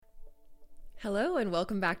Hello and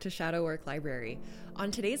welcome back to Shadow Work Library.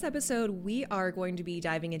 On today's episode, we are going to be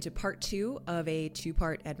diving into part 2 of a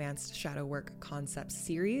 2-part advanced shadow work concepts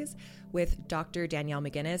series with Dr. Danielle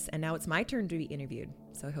McGinnis, and now it's my turn to be interviewed,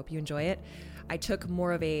 so I hope you enjoy it. I took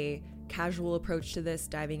more of a casual approach to this,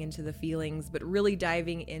 diving into the feelings, but really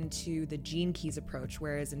diving into the Gene Keys approach,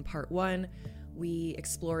 whereas in part 1, we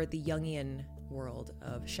explored the Jungian world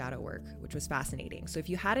of shadow work, which was fascinating. So if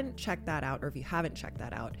you hadn't checked that out, or if you haven't checked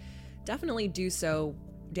that out, definitely do so.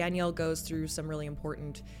 Danielle goes through some really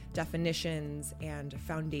important definitions and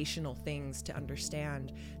foundational things to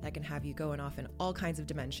understand that can have you going off in all kinds of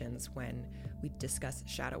dimensions when we discuss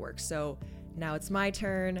shadow work. So now it's my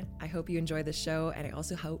turn. I hope you enjoy the show, and I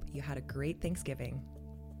also hope you had a great Thanksgiving.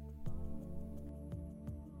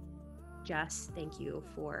 Jess, thank you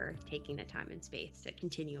for taking the time and space to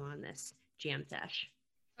continue on this jam sesh.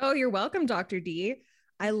 Oh, you're welcome, Dr. D.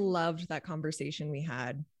 I loved that conversation we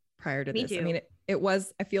had prior to Me this. too. I mean,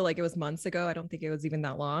 I feel like it was months ago. I don't think it was even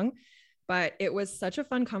that long, but it was such a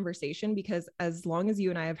fun conversation because as long as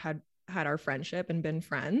you and I have had our friendship and been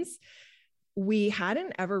friends, we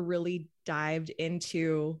hadn't ever really dived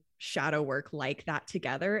into shadow work like that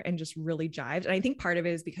together and just really jived. And I think part of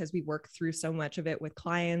it is because we work through so much of it with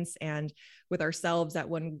clients and with ourselves that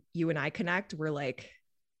when you and I connect, we're like,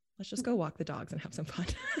 let's just go walk the dogs and have some fun.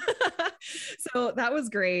 So that was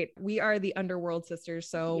great. We are the Underworld sisters.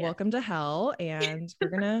 So Welcome to hell. And we're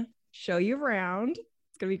going to show you around.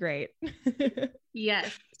 It's going to be great.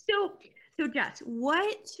 Yes. So Jess,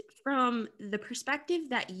 what from the perspective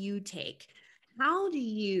that you take, how do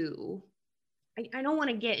you, I don't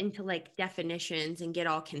want to get into like definitions and get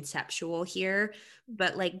all conceptual here,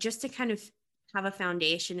 but like just to kind of have a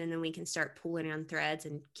foundation and then we can start pulling on threads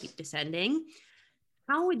and keep descending.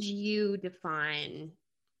 How would you define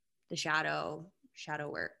the shadow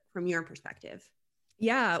work from your perspective?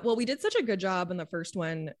 Yeah, well, we did such a good job in the first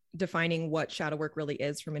one defining what shadow work really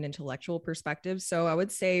is from an intellectual perspective. So I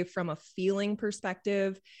would say from a feeling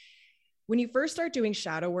perspective, when you first start doing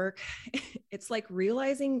shadow work, it's like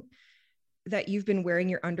realizing that you've been wearing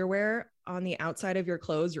your underwear on the outside of your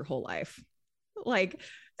clothes your whole life. Like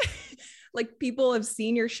people have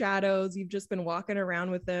seen your shadows, you've just been walking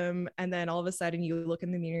around with them, and then all of a sudden you look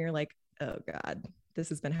in the mirror, you're like, oh God, this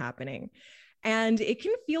has been happening. And it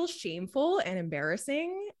can feel shameful and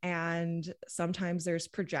embarrassing. And sometimes there's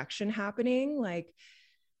projection happening, like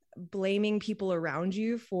blaming people around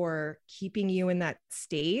you for keeping you in that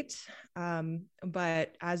state.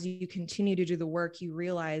 But as you continue to do the work, you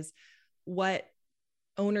realize what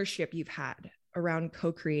ownership you've had around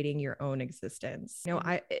co-creating your own existence.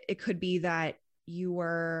 It could be that you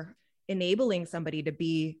were enabling somebody to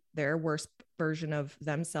be their worst version of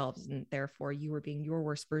themselves, and therefore you were being your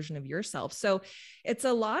worst version of yourself. So it's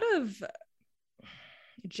a lot of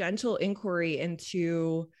gentle inquiry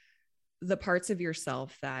into the parts of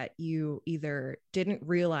yourself that you either didn't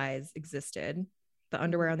realize existed, the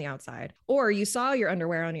underwear on the outside, or you saw your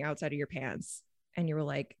underwear on the outside of your pants and you were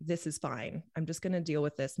like, this is fine. I'm just going to deal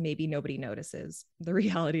with this. Maybe nobody notices. The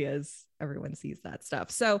reality is everyone sees that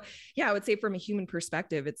stuff. So yeah, I would say from a human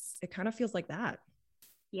perspective, it kind of feels like that.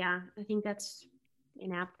 Yeah, I think that's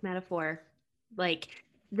an apt metaphor. Like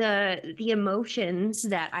the emotions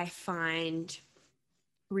that I find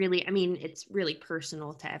really, I mean, it's really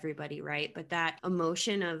personal to everybody, right? But that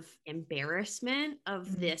emotion of embarrassment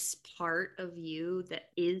of this part of you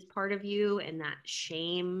that is part of you, and that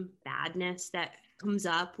shame, badness that comes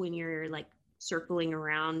up when you're like circling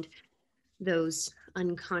around those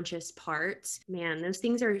unconscious parts, man, those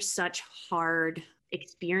things are such hard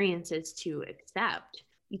experiences to accept.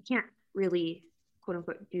 You can't really, quote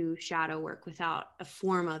unquote, do shadow work without a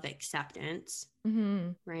form of acceptance,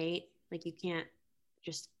 right? Like you can't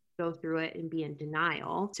just go through it and be in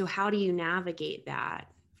denial. So how do you navigate that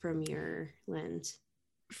from your lens?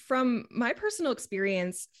 From my personal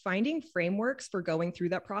experience, finding frameworks for going through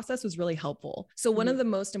that process was really helpful. So one of the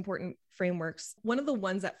most important frameworks, one of the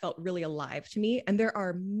ones that felt really alive to me, and there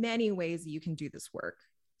are many ways that you can do this work.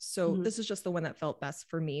 So this is just the one that felt best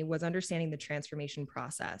for me, was understanding the transformation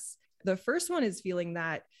process. The first one is feeling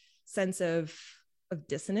that sense of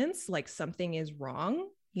dissonance, like something is wrong.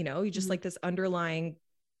 You just like this underlying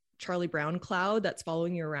Charlie Brown cloud that's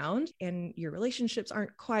following you around, and your relationships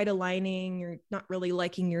aren't quite aligning. You're not really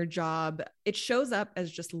liking your job. It shows up as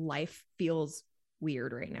just life feels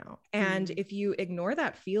weird right now. And if you ignore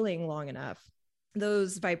that feeling long enough,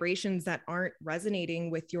 those vibrations that aren't resonating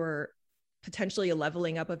with your potentially a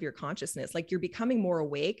leveling up of your consciousness, like you're becoming more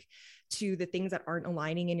awake to the things that aren't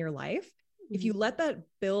aligning in your life. If you let that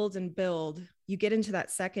build and build, you get into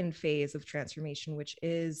that second phase of transformation, which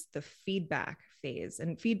is the feedback phase.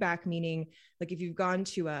 And feedback meaning like if you've gone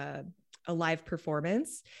to a live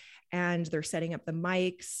performance and they're setting up the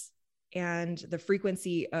mics and the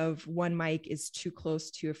frequency of one mic is too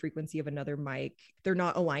close to a frequency of another mic, they're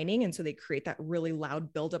not aligning. And so they create that really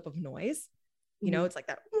loud buildup of noise. You know, it's like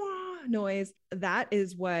that noise. That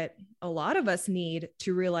is what a lot of us need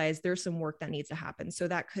to realize there's some work that needs to happen. So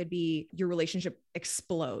that could be your relationship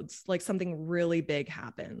explodes, like something really big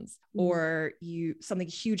happens, or something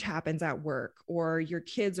huge happens at work, or your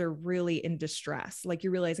kids are really in distress. Like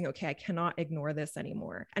you're realizing, okay, I cannot ignore this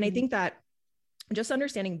anymore. And I think that just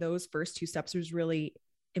understanding those first two steps was really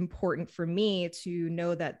important for me to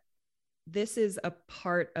know that this is a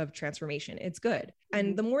part of transformation. It's good.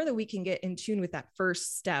 And the more that we can get in tune with that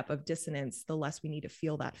first step of dissonance, the less we need to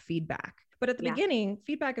feel that feedback. But at the beginning,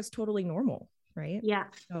 feedback is totally normal, right? Yeah.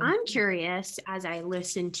 So, I'm curious, as I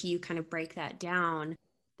listen to you kind of break that down,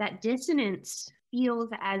 that dissonance feels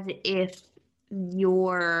as if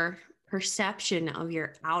your perception of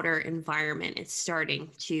your outer environment is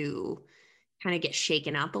starting to kind of get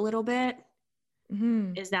shaken up a little bit.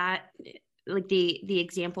 Is that like the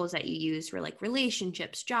examples that you use were like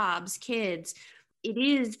relationships, jobs, kids? It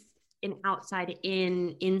is an outside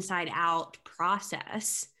in, inside out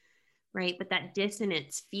process, right? But that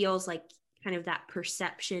dissonance feels like kind of that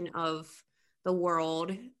perception of the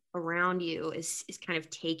world around you is kind of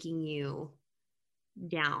taking you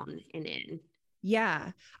down and in.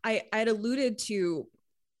 Yeah. I'd alluded to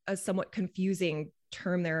a somewhat confusing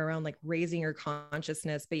term there around like raising your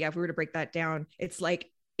consciousness. But yeah, if we were to break that down, it's like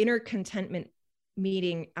inner contentment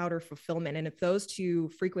meeting outer fulfillment. And if those two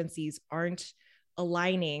frequencies aren't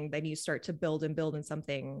aligning, then you start to build and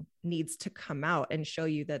something needs to come out and show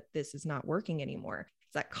you that this is not working anymore.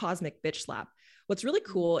 It's that cosmic bitch slap. What's really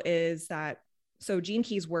cool is that, so Gene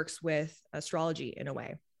Keys works with astrology in a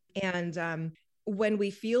way. And when we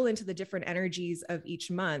feel into the different energies of each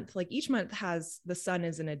month, like each month has the sun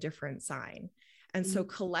is in a different sign. And so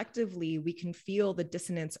collectively we can feel the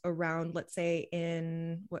dissonance around, let's say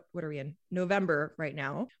in what are we in November right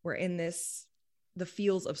now? We're in the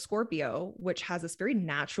fields of Scorpio, which has us very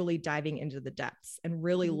naturally diving into the depths and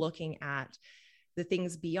really looking at the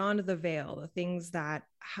things beyond the veil, the things that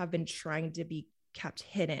have been trying to be kept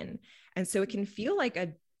hidden. And so it can feel like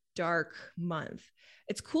a dark month.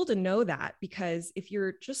 It's cool to know that, because if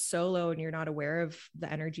you're just solo and you're not aware of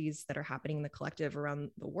the energies that are happening in the collective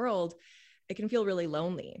around the world, it can feel really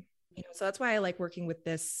lonely. You know, so that's why I like working with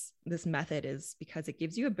this method, is because it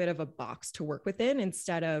gives you a bit of a box to work within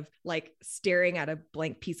instead of like staring at a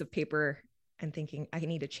blank piece of paper and thinking I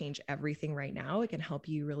need to change everything right now. It can help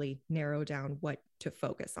you really narrow down what to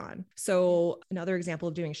focus on. So another example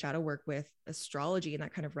of doing shadow work with astrology in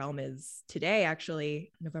that kind of realm is today,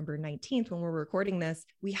 actually, November 19th, when we're recording this,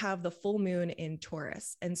 we have the full moon in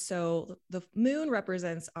Taurus. And so the moon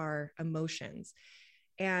represents our emotions.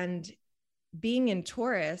 And being in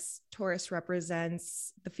Taurus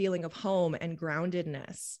represents the feeling of home and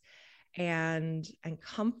groundedness and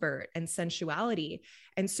comfort and sensuality.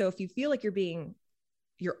 And so if you feel like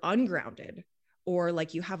you're ungrounded, or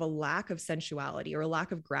like you have a lack of sensuality or a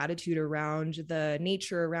lack of gratitude around the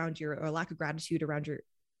nature around you, or a lack of gratitude around your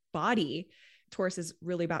body, Taurus is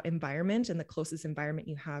really about environment, and the closest environment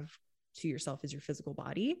you have to yourself is your physical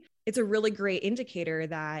body. It's a really great indicator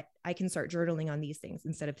that I can start journaling on these things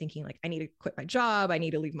instead of thinking like, I need to quit my job, I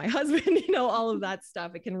need to leave my husband, all of that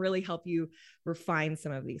stuff. It can really help you refine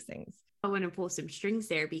some of these things. I want to pull some strings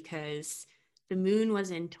there, because the moon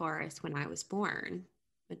was in Taurus when I was born,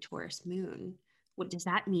 a Taurus moon. What does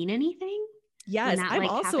that mean? Anything? Yes, I'm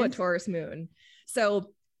also a Taurus moon.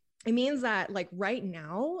 So it means that like right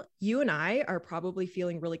now, you and I are probably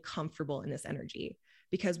feeling really comfortable in this energy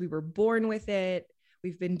because we were born with it.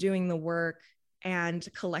 We've been doing the work, and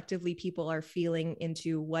collectively people are feeling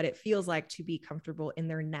into what it feels like to be comfortable in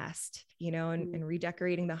their nest, and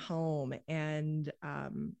redecorating the home and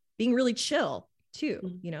being really chill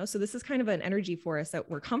too, so this is kind of an energy for us that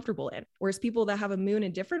we're comfortable in. Whereas people that have a moon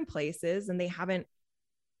in different places and they haven't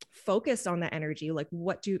focused on that energy, like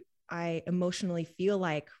what do I emotionally feel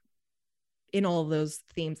like in all of those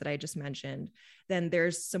themes that I just mentioned, then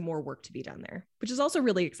there's some more work to be done there, which is also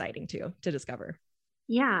really exciting too, to discover.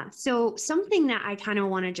 Yeah. So something that I kind of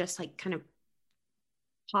want to just like kind of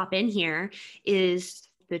pop in here is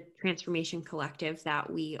the Transformation Collective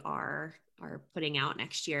that we are putting out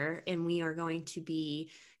next year. And we are going to be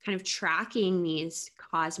kind of tracking these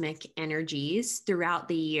cosmic energies throughout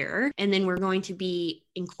the year. And then we're going to be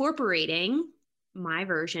incorporating my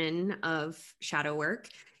version of shadow work,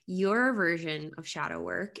 your version of shadow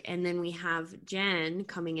work. And then we have Jen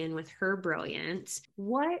coming in with her brilliance.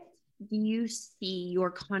 What do you see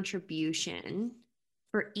your contribution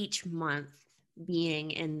for each month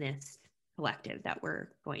being in this collective that we're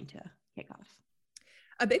going to kick off?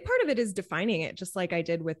 A big part of it is defining it, just like I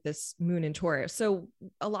did with this moon in Taurus. So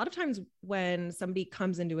a lot of times when somebody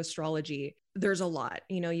comes into astrology, there's a lot,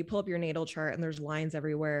 you pull up your natal chart and there's lines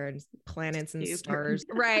everywhere and planets and stars.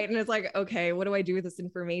 Right. And it's like, okay, what do I do with this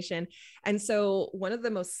information? And so one of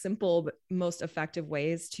the most simple, but most effective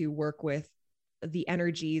ways to work with the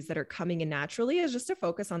energies that are coming in naturally is just to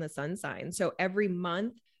focus on the sun sign. So every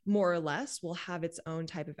month, more or less, will have its own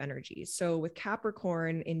type of energy. So with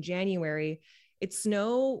Capricorn in January, it's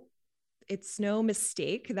no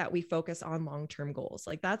mistake that we focus on long-term goals.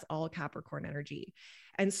 Like that's all Capricorn energy.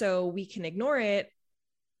 And so we can ignore it.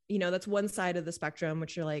 That's one side of the spectrum,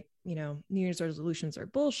 which are like, New Year's resolutions are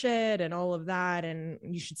bullshit and all of that. And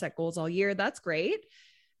you should set goals all year. That's great.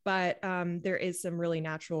 But there is some really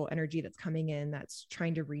natural energy that's coming in that's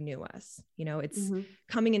trying to renew us. It's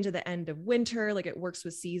coming into the end of winter, like it works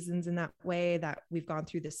with seasons in that way, that we've gone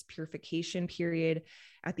through this purification period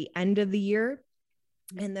at the end of the year.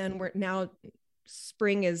 And then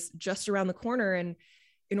spring is just around the corner. And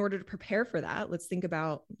in order to prepare for that, let's think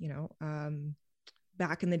about,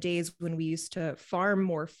 back in the days when we used to farm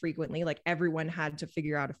more frequently, like everyone had to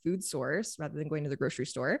figure out a food source rather than going to the grocery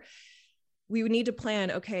store. We would need to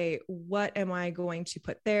plan, okay, what am I going to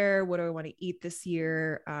put there? What do I want to eat this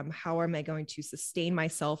year? How am I going to sustain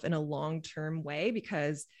myself in a long-term way?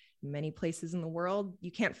 Because many places in the world,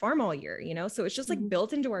 you can't farm all year, So it's just like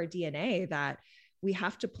built into our DNA that we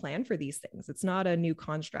have to plan for these things. It's not a new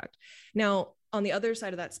construct. Now, on the other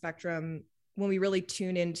side of that spectrum, when we really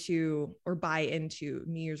tune into or buy into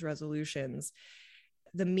New Year's resolutions,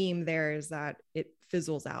 the meme there is that it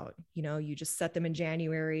fizzles out. You just set them in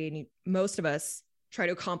January, and most of us try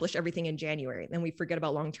to accomplish everything in January. Then we forget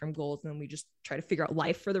about long-term goals, and then we just try to figure out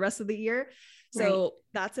life for the rest of the year. So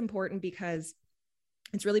that's important because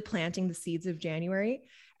it's really planting the seeds of January.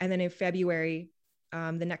 And then in February,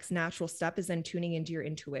 the next natural step is then tuning into your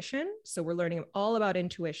intuition. So we're learning all about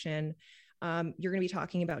intuition. You're going to be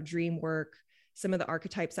talking about dream work, some of the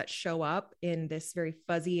archetypes that show up in this very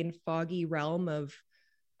fuzzy and foggy realm of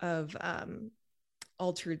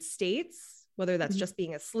altered states, whether that's just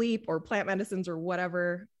being asleep or plant medicines or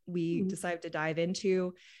whatever we decide to dive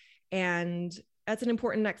into. And that's an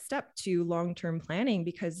important next step to long-term planning,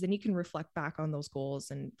 because then you can reflect back on those goals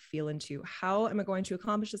and feel into, how am I going to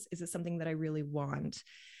accomplish this? Is it something that I really want?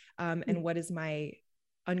 And what is my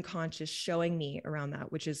unconscious showing me around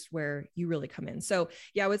that, which is where you really come in. So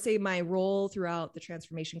yeah, I would say my role throughout the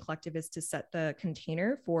Transformation Collective is to set the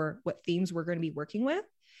container for what themes we're going to be working with.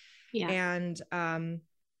 Yeah. And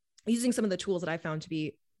using some of the tools that I found to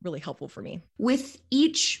be really helpful for me. With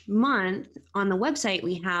each month on the website,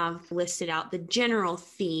 we have listed out the general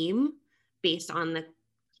theme based on the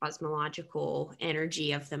cosmological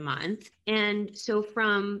energy of the month. And so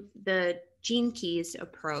from the Gene Keys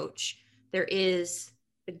approach, there is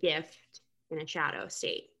a gift in a shadow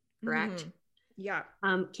state, correct? Yeah.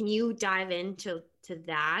 Can you dive into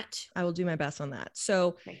that? I will do my best on that.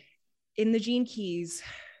 So in the Gene Keys,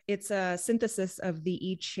 it's a synthesis of the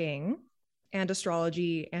I Ching and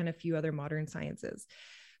astrology and a few other modern sciences.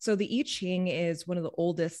 So the I Ching is one of the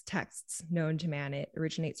oldest texts known to man. It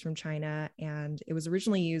originates from China, and it was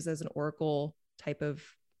originally used as an oracle type of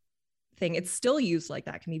thing. It's still used like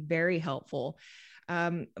that, can be very helpful.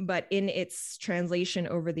 But in its translation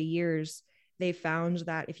over the years, they found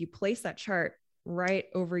that if you place that chart right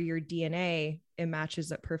over your DNA, it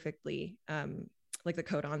matches up perfectly, like the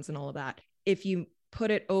codons and all of that. If you put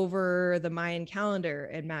it over the Mayan calendar,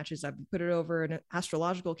 it matches up. You put it over an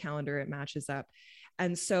astrological calendar, it matches up.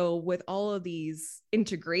 And so with all of these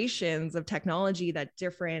integrations of technology that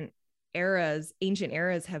different eras, ancient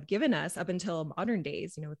eras have given us up until modern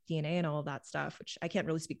days, with DNA and all of that stuff, which I can't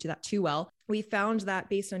really speak to that too well. We found that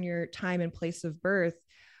based on your time and place of birth,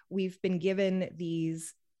 we've been given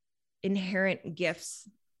these inherent gifts.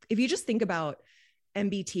 If you just think about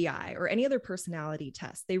MBTI or any other personality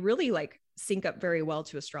test, they really sync up very well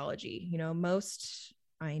to astrology. Most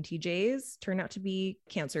INTJs turn out to be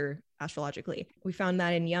Cancer astrologically. We found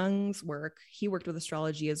that in Jung's work. He worked with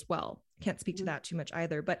astrology as well. Can't speak to that too much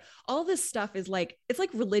either, but all this stuff is it's like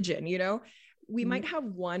religion, we might have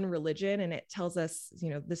one religion and it tells us,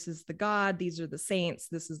 this is the God, these are the saints,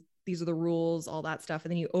 these are the rules, all that stuff.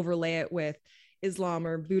 And then you overlay it with Islam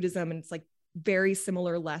or Buddhism, and it's very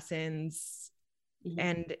similar lessons.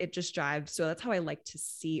 And it just jives. So that's how I like to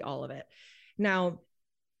see all of it. Now,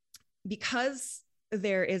 because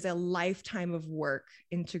there is a lifetime of work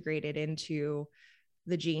integrated into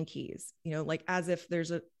the Gene Keys, as if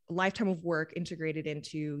there's lifetime of work integrated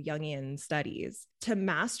into Jungian studies. To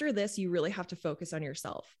master this, you really have to focus on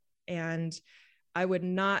yourself. And I would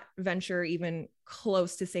not venture even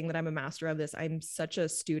close to saying that I'm a master of this. I'm such a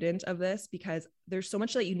student of this because there's so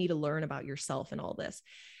much that you need to learn about yourself in all this.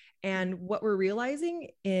 And what we're realizing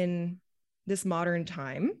in this modern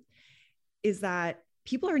time is that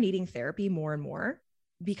people are needing therapy more and more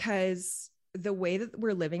because the way that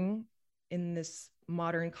we're living in this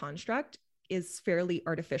modern construct is fairly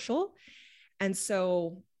artificial. And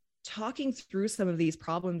so talking through some of these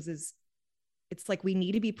problems it's like we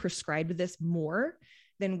need to be prescribed this more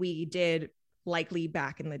than we did likely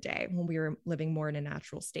back in the day when we were living more in a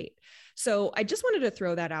natural state. So I just wanted to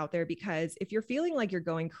throw that out there because if you're feeling like you're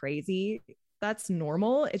going crazy, that's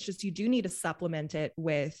normal. It's just you do need to supplement it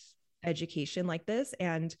with education like this.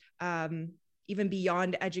 And even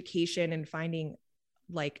beyond education and finding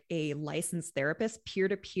like a licensed therapist,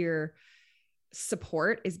 peer-to-peer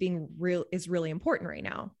support is really important right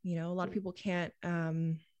now. You know, a lot of people can't,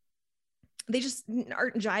 they just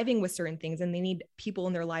aren't jiving with certain things and they need people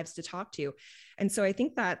in their lives to talk to. And so I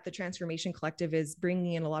think that the Transformation Collective is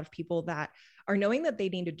bringing in a lot of people that are knowing that they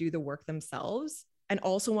need to do the work themselves and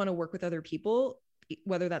also want to work with other people,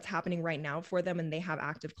 whether that's happening right now for them and they have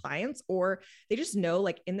active clients, or they just know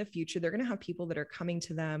like in the future, they're going to have people that are coming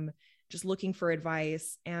to them just looking for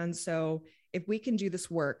advice. And so if we can do this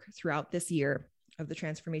work throughout this year of the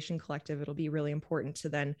Transformation Collective, it'll be really important to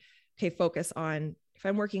then, okay, focus on, if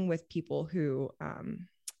I'm working with people who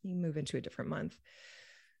you move into a different month,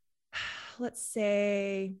 let's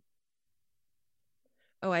say,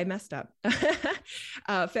 oh, I messed up.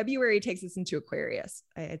 February takes us into Aquarius.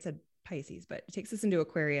 I said Pisces, but it takes us into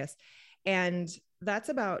Aquarius. And that's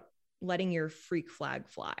about letting your freak flag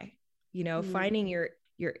fly, you know, finding your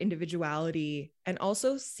individuality and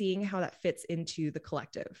also seeing how that fits into the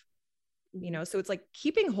collective. You know, so it's like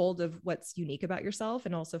keeping hold of what's unique about yourself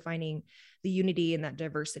and also finding the unity in that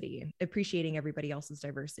diversity, appreciating everybody else's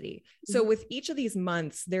diversity. So with each of these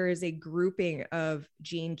months, there is a grouping of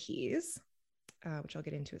gene keys, which I'll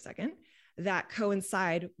get into in a second, that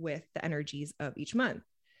coincide with the energies of each month.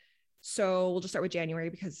 So we'll just start with January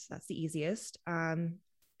because that's the easiest.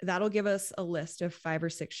 That'll give us a list of 5 or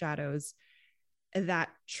 6 shadows that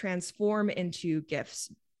transform into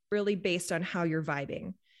gifts, really based on how you're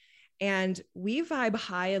vibing. And we vibe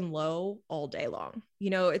high and low all day long. You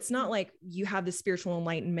know, it's not like you have the spiritual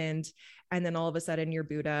enlightenment and then all of a sudden you're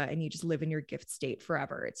Buddha and you just live in your gift state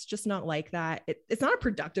forever. It's just not like that. It's not a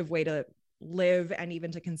productive way to live and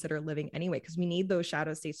even to consider living anyway, because we need those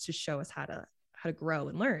shadow states to show us how to grow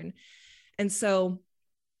and learn. And so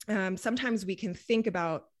sometimes we can think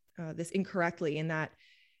about this incorrectly in that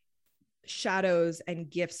shadows and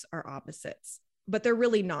gifts are opposites. But they're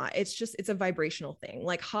really not. It's a vibrational thing.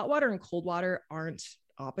 Like hot water and cold water aren't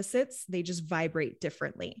opposites. They just vibrate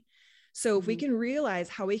differently. So if we can realize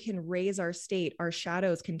how we can raise our state, our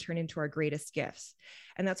shadows can turn into our greatest gifts.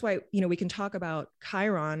 And that's why, you know, we can talk about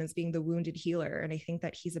Chiron as being the wounded healer. And I think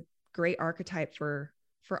that he's a great archetype for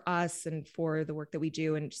us and for the work that we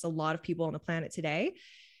do. And just a lot of people on the planet today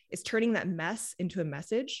is turning that mess into a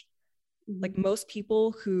message. Like most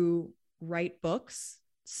people who write books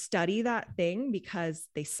study that thing because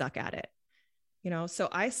they suck at it, you know? So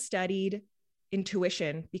I studied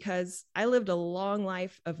intuition because I lived a long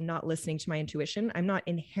life of not listening to my intuition. I'm not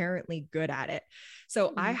inherently good at it.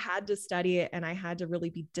 So I had to study it and I had to really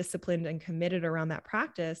be disciplined and committed around that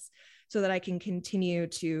practice so that I can continue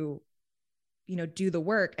to, you know, do the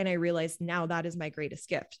work. And I realized now that is my greatest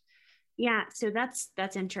gift. Yeah. So that's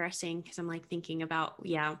interesting because I'm like thinking about,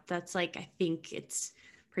 that's like, I think it's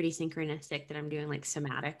pretty synchronistic that I'm doing like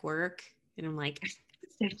somatic work and I'm like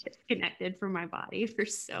so disconnected from my body for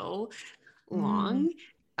so long.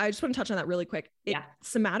 I just want to touch on that really quick.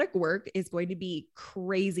 Somatic work is going to be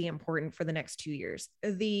crazy important for the next 2 years.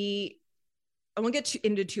 I won't get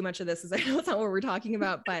into too much of this as I know it's not what we're talking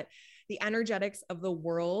about, but the energetics of the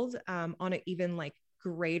world on an even like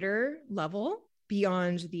greater level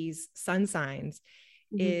beyond these sun signs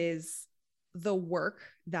is the work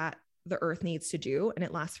that the earth needs to do. And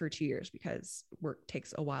it lasts for 2 years because work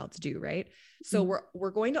takes a while to do. Right. So we're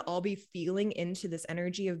going to all be feeling into this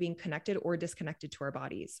energy of being connected or disconnected to our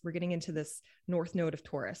bodies. We're getting into this north node of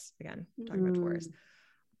Taurus. Again, talking about Taurus,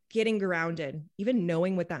 getting grounded, even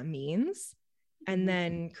knowing what that means, and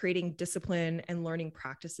then creating discipline and learning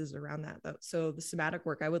practices around that. So the somatic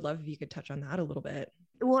work, I would love if you could touch on that a little bit.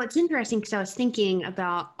 Well, it's interesting because I was thinking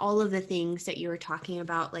about all of the things that you were talking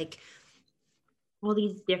about, like all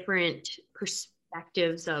these different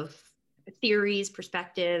perspectives of theories,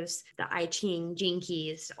 perspectives, the I Ching, Gene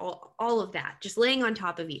Keys, all of that, just laying on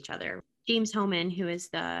top of each other. James Hillman, who is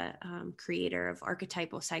the creator of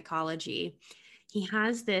archetypal psychology, he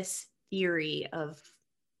has this theory of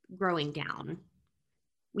growing down.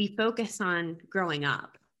 We focus on growing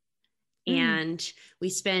up, and we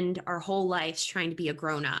spend our whole lives trying to be a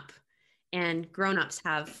grown-up, and grown-ups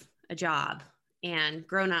have a job, and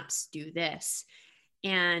grown-ups do this.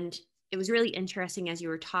 And it was really interesting as you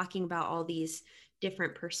were talking about all these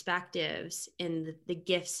different perspectives in the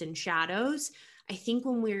gifts and shadows. I think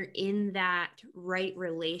when we're in that right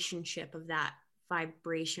relationship of that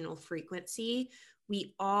vibrational frequency,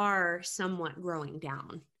 we are somewhat growing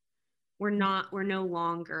down. We're no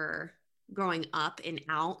longer growing up and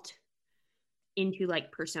out into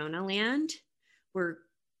like persona land. We're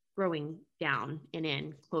growing down and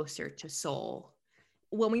in closer to soul.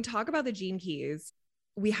 When we talk about the gene keys,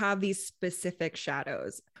 we have these specific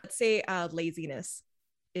shadows. Let's say laziness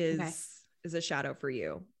is a shadow for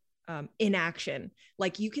you. Inaction,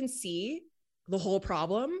 like you can see the whole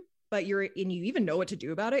problem, but you even know what to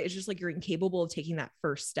do about it. It's just like you're incapable of taking that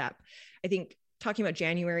first step. I think talking about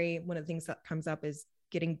January, one of the things that comes up is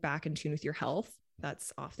getting back in tune with your health.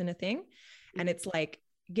 That's often a thing. And it's like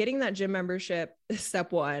getting that gym membership,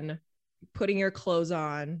 step 1, putting your clothes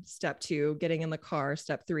on, step 2, getting in the car,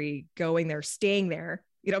 step 3, going there, staying there,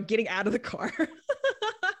 getting out of the car,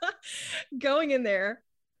 going in there,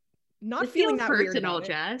 not feeling that personal, weird.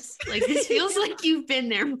 Jess. Like this feels like you've been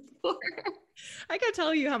there before. I can't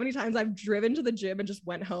tell you how many times I've driven to the gym and just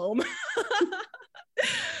went home.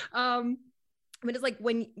 But it's like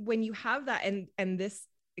when you have that, and this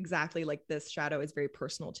exactly, like this shadow is very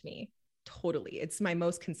personal to me. Totally. It's my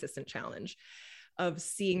most consistent challenge of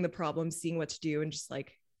seeing the problem, seeing what to do, and just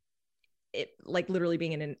like it, like literally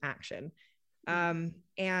being in an action.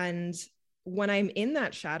 And when I'm in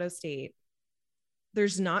that shadow state,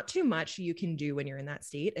 there's not too much you can do when you're in that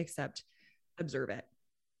state except observe it.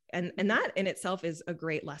 And that in itself is a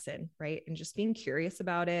great lesson, right? And just being curious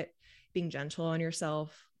about it, being gentle on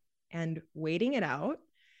yourself and waiting it out.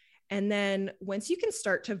 And then once you can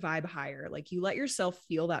start to vibe higher, like you let yourself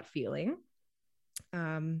feel that feeling,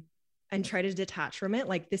 and try to detach from it.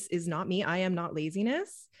 Like, this is not me. I am not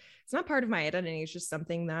laziness. It's not part of my identity. It's just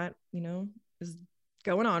something that, is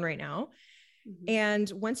going on right now. And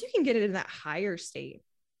once you can get into that higher state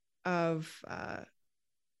of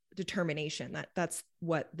determination, that's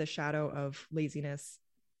what the shadow of laziness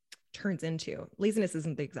turns into. Laziness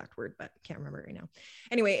isn't the exact word, but can't remember right now.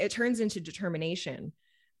 Anyway, it turns into determination.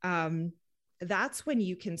 That's when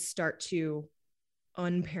you can start to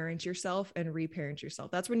unparent yourself and reparent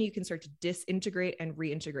yourself. That's when you can start to disintegrate and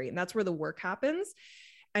reintegrate. And that's where the work happens.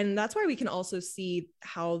 And that's why we can also see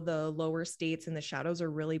how the lower states and the shadows are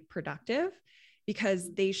really productive,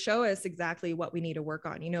 because they show us exactly what we need to work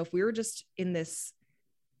on. If we were just in this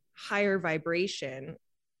higher vibration,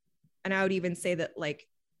 and I would even say that like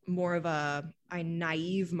more of a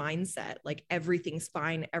naive mindset, like everything's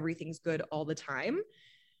fine, everything's good all the time,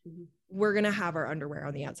 we're going to have our underwear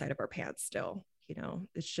on the outside of our pants still.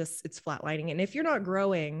 It's flatlining. And if you're not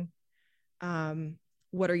growing,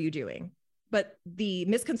 what are you doing? But the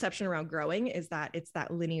misconception around growing is that it's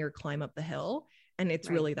that linear climb up the hill. And it's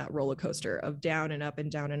really that roller coaster of down and up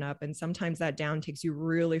and down and up. And sometimes that down takes you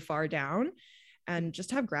really far down. And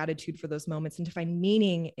just have gratitude for those moments, and to find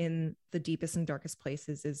meaning in the deepest and darkest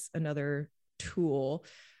places is another tool,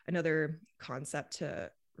 another concept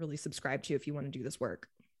to really subscribe to if you want to do this work.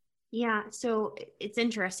 Yeah. So it's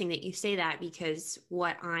interesting that you say that, because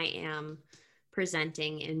what I am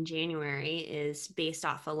presenting in January is based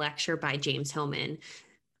off a lecture by James Hillman,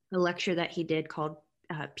 a lecture that he did called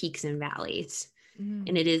Peaks and Valleys.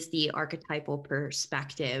 And it is the archetypal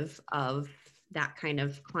perspective of that kind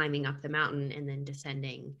of climbing up the mountain and then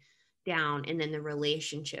descending down, and then the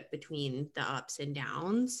relationship between the ups and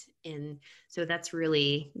downs. And so that's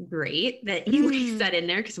really great that you leave that in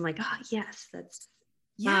there, because I'm like, oh yes, that's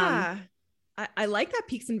I like that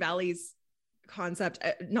peaks and valleys concept,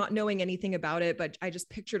 not knowing anything about it, but I just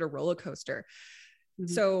pictured a roller coaster.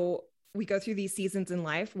 So we go through these seasons in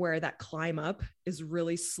life where that climb up is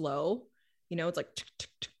really slow. It's like,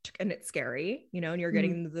 and it's scary, and you're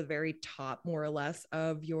getting to the very top, more or less,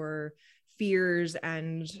 of your fears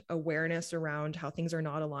and awareness around how things are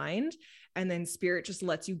not aligned. And then spirit just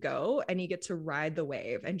lets you go, and you get to ride the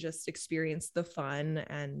wave and just experience the fun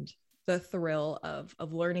and the thrill of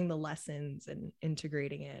learning the lessons and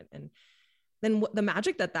integrating it. And then the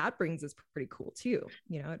magic that brings is pretty cool too.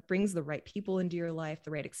 It brings the right people into your life,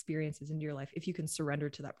 the right experiences into your life, if you can surrender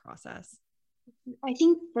to that process. I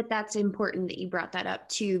think that that's important that you brought that up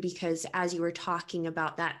too, because as you were talking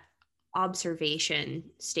about that observation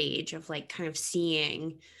stage of like kind of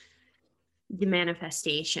seeing the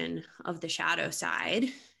manifestation of the shadow side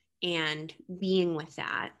and being with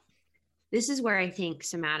that. This is where I think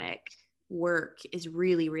somatic work is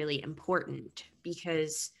really, really important,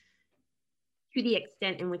 because to the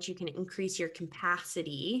extent in which you can increase your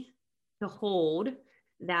capacity to hold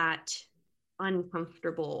that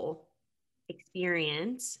uncomfortable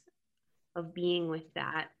experience of being with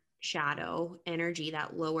that shadow energy,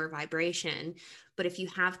 that lower vibration. But if you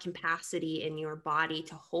have capacity in your body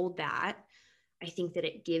to hold that, I think that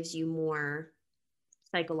it gives you more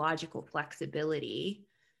psychological flexibility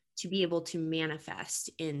to be able to manifest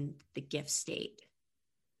in the gift state.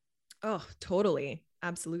 Oh, totally.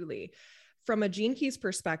 Absolutely. From a Gene Keys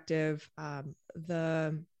perspective,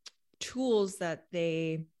 the tools that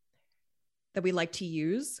we like to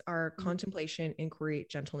use are contemplation, inquiry,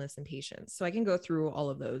 gentleness, and patience. So I can go through all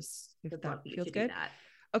of those if that feels good.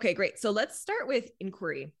 Okay, great. So let's start with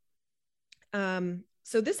inquiry.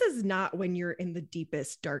 So this is not when you're in the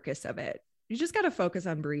deepest, darkest of it. You just got to focus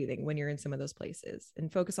on breathing when you're in some of those places,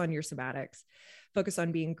 and focus on your somatics, focus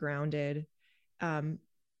on being grounded.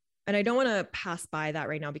 And I don't want to pass by that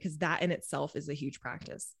right now, because that in itself is a huge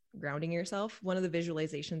practice, grounding yourself. One of the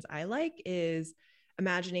visualizations I like is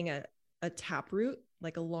imagining a tap root,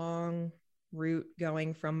 like a long root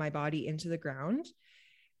going from my body into the ground.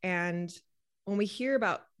 And when we hear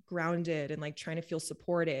about grounded and like trying to feel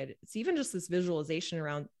supported, it's even just this visualization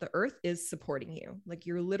around the earth is supporting you. Like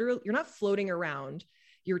you're not floating around,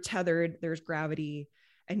 you're tethered, there's gravity,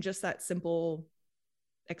 and just that simple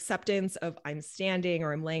acceptance of I'm standing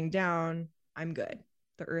or I'm laying down, I'm good.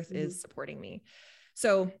 The earth is supporting me.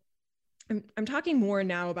 So I'm talking more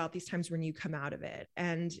now about these times when you come out of it,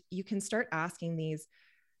 and you can start asking these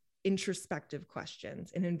introspective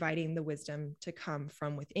questions and inviting the wisdom to come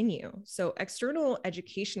from within you. So external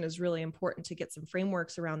education is really important to get some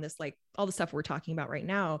frameworks around this, like all the stuff we're talking about right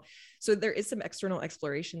now. So there is some external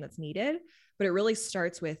exploration that's needed, but it really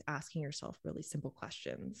starts with asking yourself really simple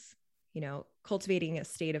questions, cultivating a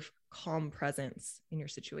state of calm presence in your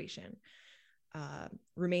situation,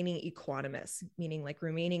 remaining equanimous, meaning like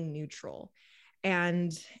remaining neutral.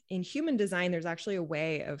 And in human design, there's actually a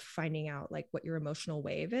way of finding out like what your emotional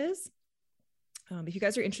wave is. If you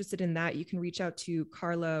guys are interested in that, you can reach out to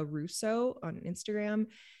Carla Russo on Instagram.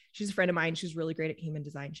 She's a friend of mine. She's really great at human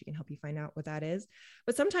design. She can help you find out what that is.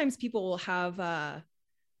 But sometimes people will have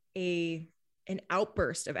an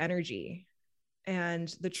outburst of energy, and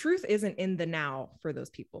the truth isn't in the now for those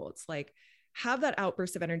people. It's like, have that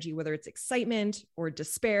outburst of energy, whether it's excitement or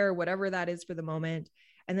despair, whatever that is for the moment.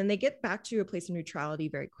 And then they get back to a place of neutrality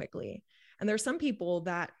very quickly. And there are some people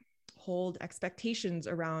that hold expectations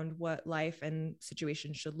around what life and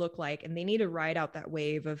situations should look like. And they need to ride out that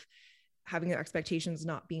wave of having their expectations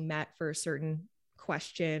not be met for a certain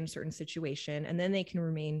question, certain situation. And then they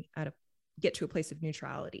can get to a place of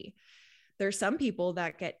neutrality. There are some people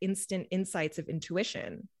that get instant insights of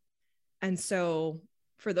intuition. And so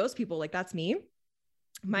for those people, like that's me,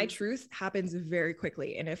 my truth happens very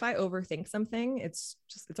quickly. And if I overthink something, it's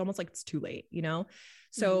almost like it's too late,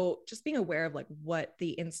 So just being aware of like what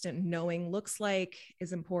the instant knowing looks like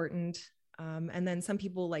is important. And then some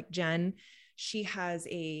people like Jen, she has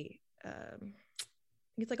it's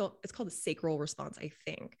called a sacral response, I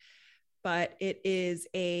think, but it is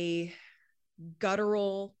a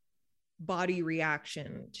guttural body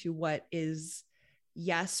reaction to what is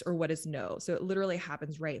yes or what is no. So it literally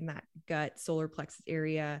happens right in that gut solar plexus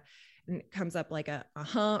area, and it comes up like a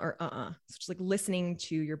or So just like listening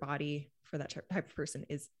to your body for that type of person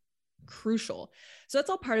is crucial. So that's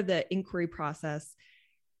all part of the inquiry process.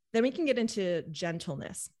 Then we can get into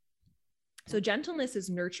gentleness. So gentleness is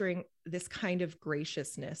nurturing this kind of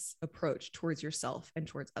graciousness approach towards yourself and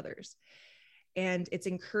towards others. And it's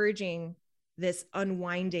encouraging this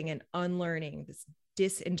unwinding and unlearning, this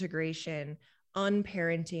disintegration,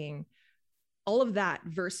 unparenting, all of that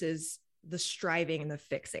versus the striving and the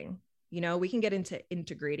fixing. We can get into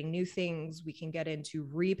integrating new things. We can get into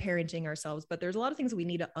reparenting ourselves, but there's a lot of things that we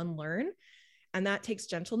need to unlearn. And that takes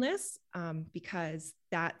gentleness, because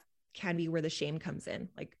that can be where the shame comes in.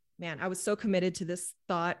 Like, man, I was so committed to this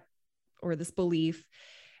thought or this belief,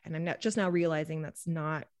 and I'm not just now realizing that's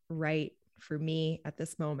not right for me at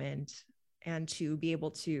this moment. And to be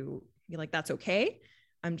able to be like, that's okay.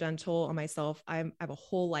 I'm gentle on myself. I have a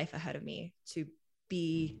whole life ahead of me to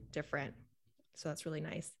be different. So that's really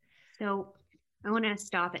nice. So I want to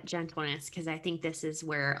stop at gentleness, because I think this is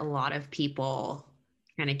where a lot of people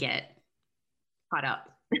kind of get caught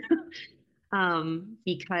up.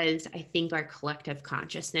 Because I think our collective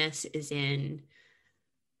consciousness is in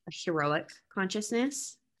a heroic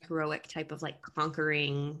consciousness, heroic type of like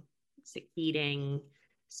conquering, succeeding,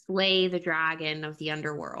 slay the dragon of the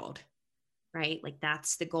underworld, right? Like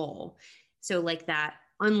that's the goal. So like that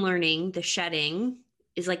unlearning, the shedding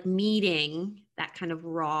is like meeting that kind of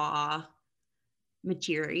raw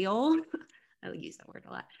material. I would use that word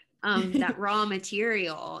a lot. That raw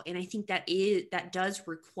material. And I think that does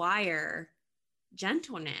require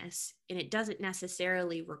gentleness, and it doesn't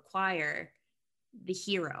necessarily require the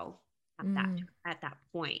hero at that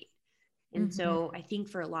point. And so I think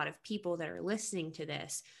for a lot of people that are listening to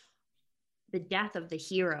this, the death of the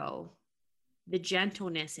hero, the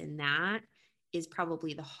gentleness in that is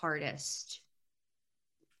probably the hardest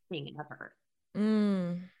thing ever.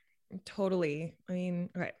 Totally. I mean,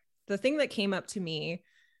 okay. The thing that came up to me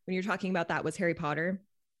when you're talking about that was Harry Potter,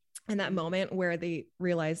 and that moment where they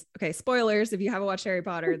realize, okay, spoilers, if you haven't watched Harry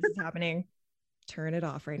Potter, this is happening, turn it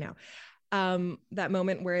off right now. That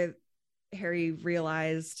moment where Harry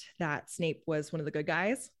realized that Snape was one of the good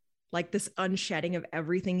guys, like this unshedding of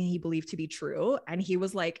everything he believed to be true. And he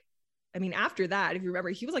was like, I mean, after that, if you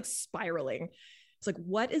remember, he was like spiraling. It's like,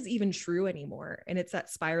 what is even true anymore? And it's that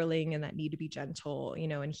spiraling and that need to be gentle, you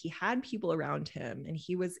know, and he had people around him, and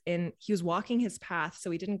he was walking his path.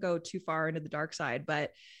 So he didn't go too far into the dark side,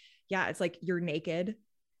 but yeah, it's like, you're naked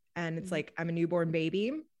and it's like, I'm a newborn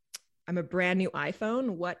baby. I'm a brand new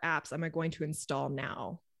iPhone. What apps am I going to install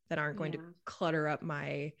now that aren't going to clutter up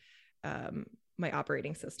my, my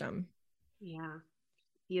operating system? Yeah.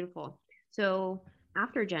 Beautiful. So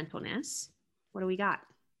after gentleness, what do we got?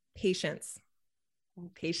 Patience.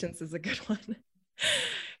 Patience is a good one.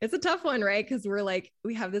 It's a tough one, right? Because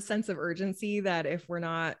we have this sense of urgency that if we're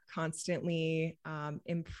not constantly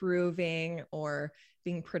improving or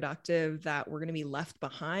being productive, that we're going to be left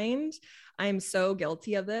behind. I'm so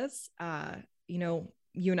guilty of this. You know,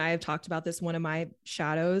 you and I have talked about this. One of my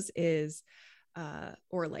shadows is,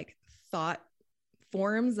 or like thought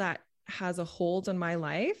forms that has a hold on my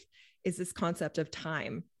life, is this concept of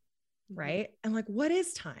time, right? And like, what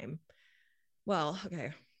is time? Well,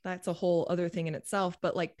 okay, that's a whole other thing in itself,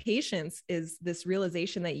 but like patience is this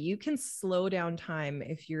realization that you can slow down time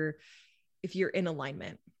if you're in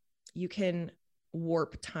alignment. You can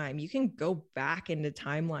warp time. You can go back into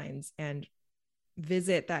timelines and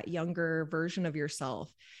visit that younger version of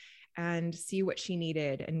yourself and see what she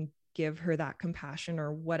needed and give her that compassion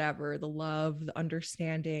or whatever, the love, the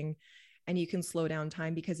understanding, and you can slow down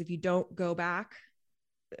time. Because if you don't go back,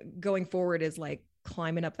 going forward is like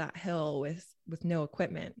climbing up that hill with no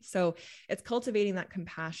equipment. So it's cultivating that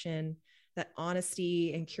compassion, that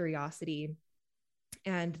honesty and curiosity,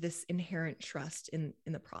 and this inherent trust in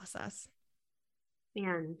the process.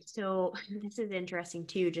 Man, so this is interesting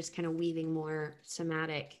too, just kind of weaving more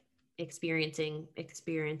somatic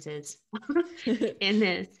experiences in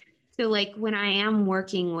this. So like when I am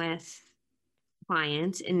working with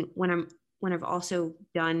clients, and when I've also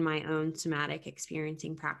done my own somatic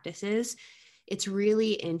experiencing practices, it's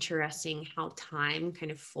really interesting how time kind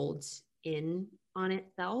of folds in on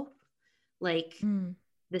itself. Like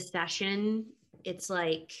the session, it's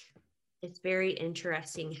very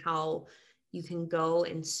interesting how you can go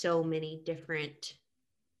in so many different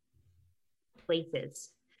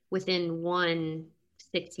places within one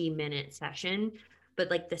 60-minute session. But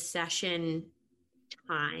like the session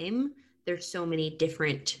time, there's so many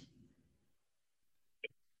different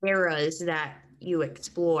eras that you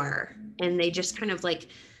explore, and they just kind of like,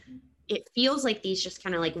 it feels like these just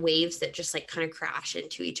kind of like waves that just like kind of crash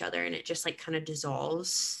into each other, and it just like kind of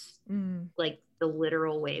dissolves, like the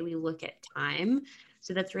literal way we look at time.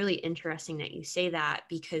 So that's really interesting that you say that,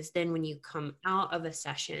 because then when you come out of a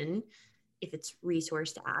session, if it's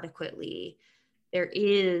resourced adequately, there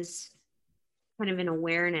is kind of an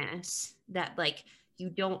awareness that like you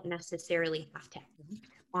don't necessarily have to act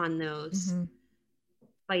on those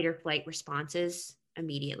fight or flight responses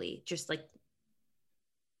immediately, just like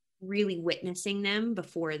really witnessing them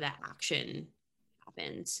before that action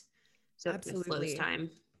happens. So it flows time.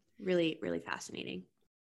 Really, really fascinating.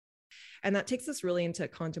 And that takes us really into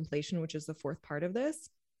contemplation, which is the fourth part of this,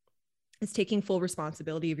 is taking full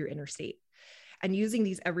responsibility of your inner state and using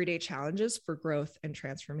these everyday challenges for growth and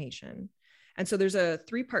transformation. And so there's a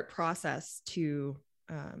 3-part process to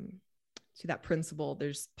that principle.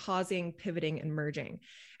 There's pausing, pivoting, and merging.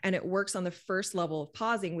 And it works on the first level of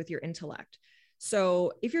pausing with your intellect.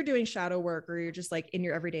 So if you're doing shadow work, or you're just like in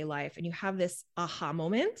your everyday life and you have this aha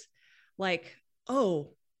moment, like,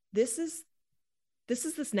 oh, this is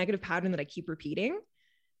this negative pattern that I keep repeating.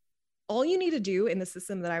 All you need to do in the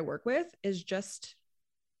system that I work with is just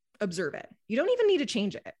observe it. You don't even need to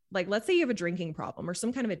change it. Like, let's say you have a drinking problem or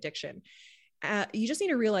some kind of addiction. You just need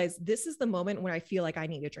to realize this is the moment when I feel like I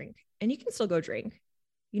need a drink, and you can still go drink.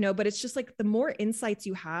 but it's just like the more insights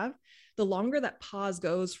you have, the longer that pause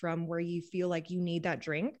goes from where you feel like you need that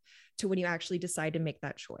drink to when you actually decide to make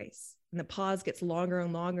that choice. And the pause gets longer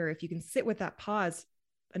and longer. If you can sit with that pause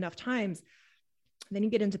enough times, then you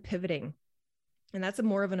get into pivoting. And that's a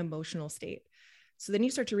more of an emotional state. So then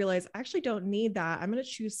you start to realize, I actually don't need that. I'm going to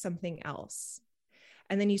choose something else.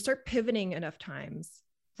 And then you start pivoting enough times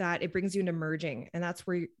that it brings you into merging. And that's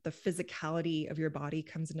where the physicality of your body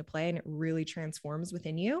comes into play and it really transforms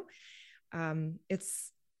within you.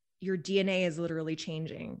 It's your DNA is literally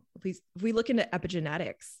changing. If we look into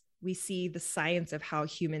epigenetics, we see the science of how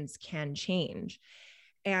humans can change.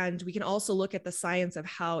 And we can also look at the science of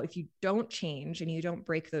how if you don't change and you don't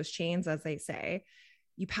break those chains, as they say,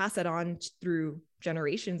 you pass it on through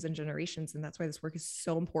generations and generations. And that's why this work is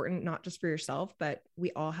so important, not just for yourself, but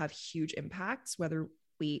we all have huge impacts, whether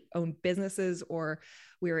we own businesses or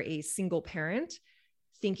we're a single parent,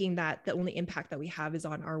 thinking that the only impact that we have is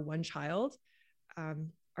on our one child.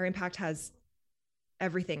 Our impact has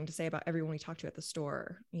everything to say about everyone we talk to at the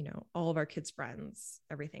store, all of our kids' friends,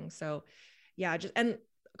 everything. So yeah, and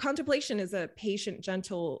contemplation is a patient,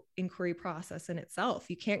 gentle inquiry process in itself.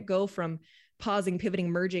 You can't go from pausing, pivoting,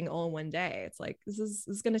 merging all in one day. It's like, this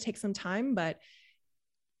is going to take some time, but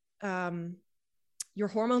your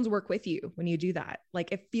hormones work with you when you do that.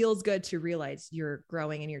 Like it feels good to realize you're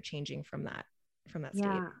growing and you're changing from that state.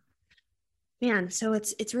 Yeah, man. So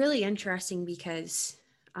it's really interesting because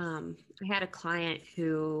I had a client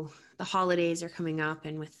who the holidays are coming up,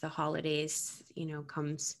 and with the holidays,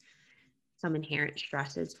 comes some inherent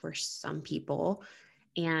stresses for some people.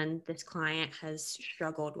 And this client has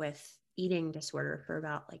struggled with eating disorder for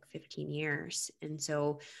about like 15 years. And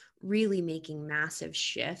so really making massive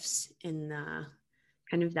shifts in the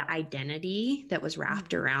kind of the identity that was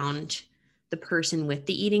wrapped around the person with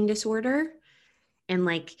the eating disorder.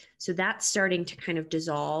 And so that's starting to kind of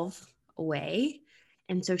dissolve away.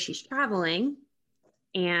 And so she's traveling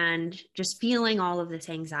and just feeling all of this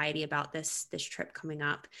anxiety about this trip coming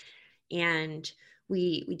up. And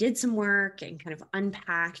we did some work and kind of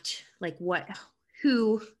unpacked like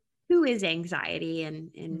who is anxiety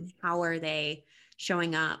and how are they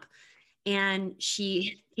showing up. And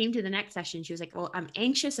she came to the next session. She was like, well, I'm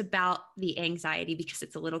anxious about the anxiety because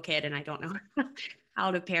it's a little kid and I don't know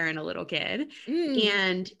how to parent a little kid.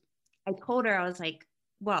 And I told her, I was like,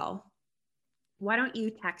 well, why don't you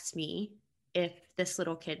text me if this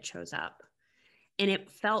little kid shows up? And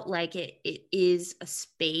it felt like it is a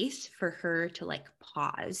space for her to like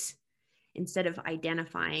pause instead of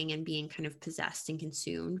identifying and being kind of possessed and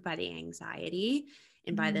consumed by the anxiety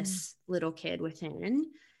and by this little kid within,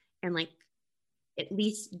 and like at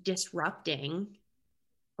least disrupting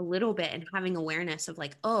a little bit and having awareness of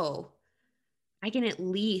like, oh, I can at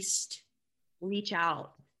least reach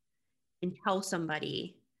out and tell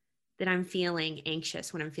somebody that I'm feeling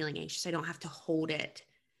anxious when I'm feeling anxious. I don't have to hold it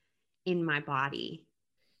in my body.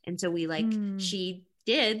 And so we she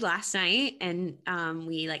did last night, and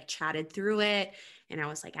we like chatted through it, and I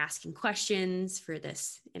was like asking questions for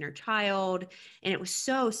this inner child, and it was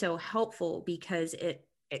so helpful because it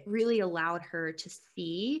really allowed her to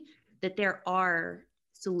see that there are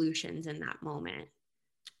solutions in that moment.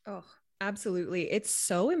 Oh, absolutely. It's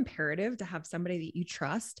so imperative to have somebody that you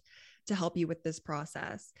trust to help you with this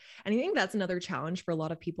process. And I think that's another challenge for a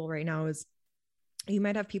lot of people right now is you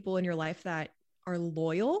might have people in your life that are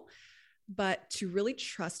loyal, but to really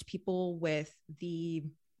trust people with the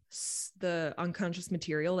unconscious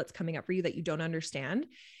material that's coming up for you that you don't understand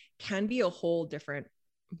can be a whole different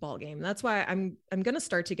ballgame. That's why I'm going to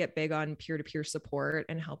start to get big on peer-to-peer support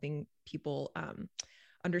and helping people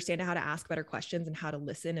understand how to ask better questions and how to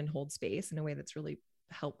listen and hold space in a way that's really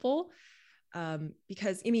helpful.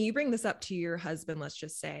 Because Amy, you bring this up to your husband, let's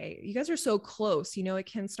just say you guys are so close, it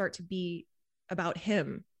can start to be about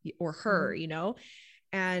him or her,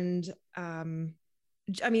 and I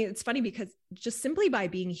mean, it's funny because just simply by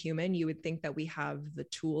being human, you would think that we have the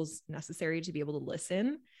tools necessary to be able to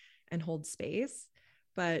listen and hold space.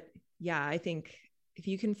 But yeah, I think if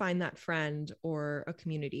you can find that friend or a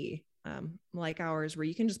community like ours, where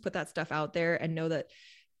you can just put that stuff out there and know that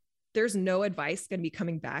there's no advice going to be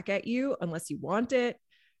coming back at you unless you want it,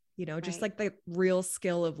 just like the real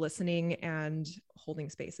skill of listening and holding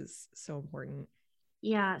space is so important.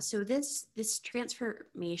 Yeah. So this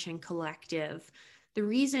transformation collective, the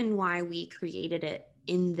reason why we created it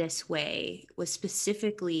in this way was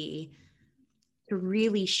specifically to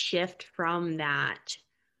really shift from that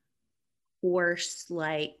horse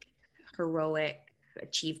like heroic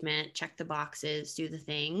achievement, check the boxes, do the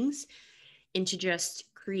things, and to just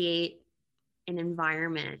create an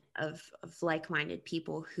environment of like-minded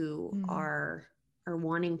people who are are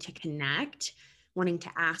wanting to connect, wanting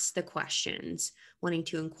to ask the questions, wanting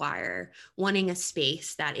to inquire, wanting a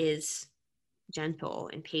space that is gentle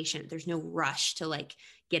and patient. There's no rush to like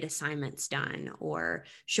get assignments done or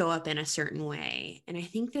show up in a certain way. And I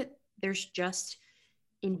think that there's just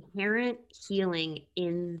inherent healing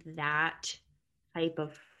in that type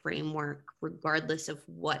of framework, regardless of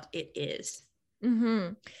what it is.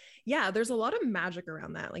 Mm-hmm. Yeah, there's a lot of magic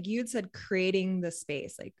around that. Like you had said, creating the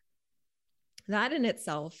space, like that in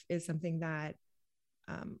itself is something that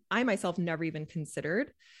I myself never even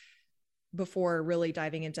considered before really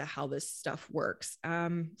diving into how this stuff works.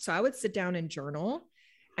 So I would sit down and journal,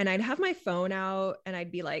 and I'd have my phone out, and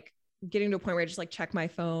I'd be like getting to a point where I just like check my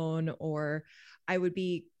phone, or I would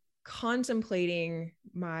be contemplating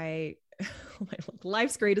my my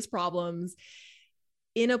life's greatest problems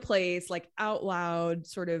in a place like out loud,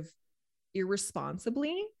 sort of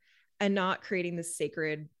irresponsibly, and not creating this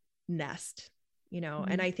sacred nest,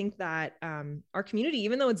 And I think that our community,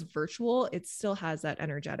 even though it's virtual, it still has that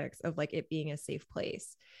energetics of like it being a safe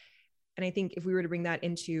place. And I think if we were to bring that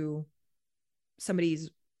into somebody's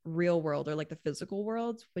real world or like the physical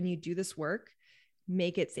world, when you do this work,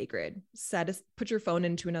 make it sacred. Put your phone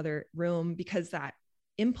into another room, because that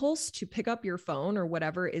impulse to pick up your phone or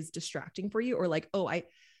whatever is distracting for you, or like, oh,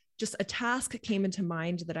 just a task came into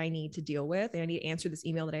mind that I need to deal with, and I need to answer this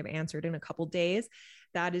email that I've answered in a couple days.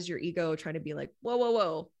 That is your ego trying to be like, whoa, whoa,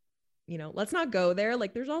 whoa, let's not go there.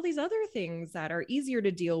 Like there's all these other things that are easier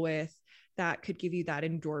to deal with that could give you that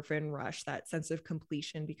endorphin rush, that sense of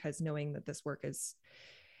completion, because knowing that this work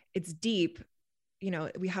it's deep,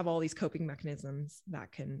 we have all these coping mechanisms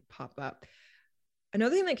that can pop up.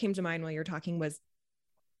 Another thing that came to mind while you're talking was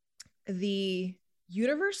the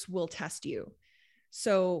universe will test you.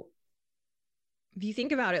 So if you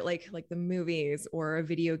think about it like the movies or a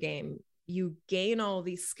video game, you gain all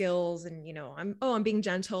these skills and, I'm being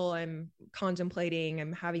gentle, I'm contemplating,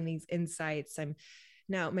 I'm having these insights, I'm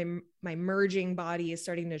now my merging body is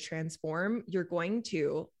starting to transform. You're going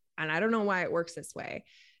to, and I don't know why it works this way,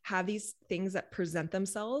 have these things that present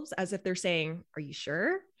themselves as if they're saying, are you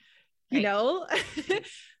sure? Right.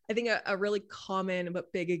 I think a really common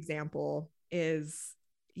but big example is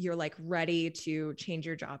you're like ready to change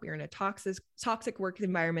your job. You're in a toxic work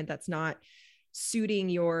environment that's not suiting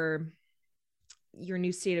your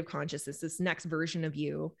new state of consciousness, this next version of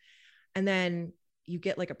you. And then you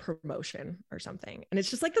get like a promotion or something. And it's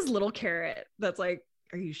just like this little carrot that's like,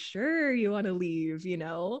 are you sure you want to leave? And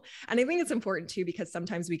I think it's important too, because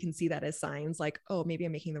sometimes we can see that as signs like, oh, maybe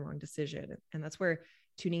I'm making the wrong decision. And that's where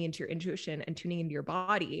tuning into your intuition and tuning into your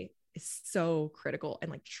body is so critical,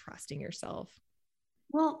 and like trusting yourself.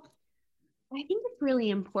 Well, I think it's really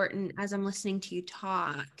important as I'm listening to you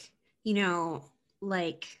talk,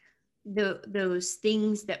 like those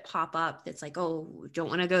things that pop up that's like, oh, don't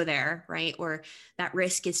want to go there, right? Or that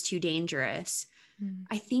risk is too dangerous.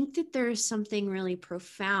 I think that there's something really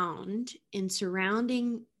profound in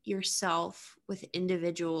surrounding yourself with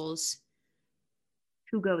individuals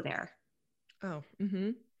who go there. Oh,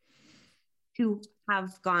 mm-hmm. Who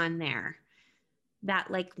have gone there.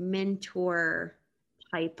 That like mentor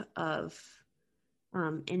type of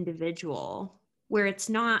individual where it's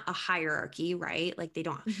not a hierarchy, right? Like they're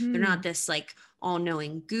not this like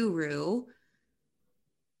all-knowing guru,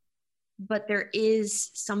 but there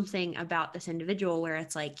is something about this individual where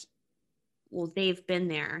it's like, well, they've been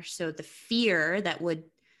there. So the fear that would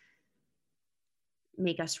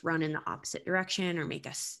make us run in the opposite direction or make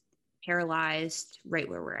us paralyzed right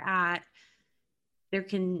where we're at, it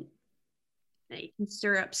can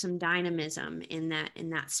stir up some dynamism in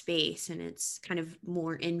that space. And it's kind of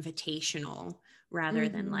more invitational rather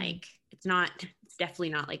than like, it's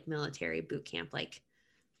definitely not like military boot camp. Like,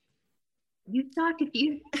 you suck if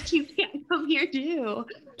you can't come here too.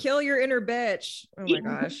 Kill your inner bitch. Oh my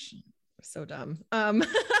gosh. So dumb.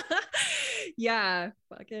 Yeah,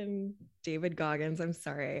 fucking David Goggins. I'm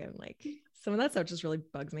sorry. I'm like, some of that stuff just really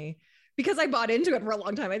bugs me because I bought into it for a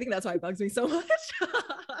long time. I think that's why it bugs me so much.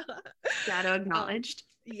 Shadow acknowledged.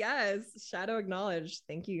 Yes. Shadow acknowledged.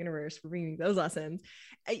 Thank you, universe, for bringing those lessons.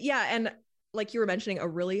 Yeah. And like you were mentioning, a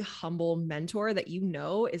really humble mentor that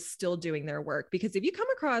is still doing their work. Because if you come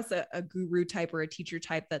across a guru type or a teacher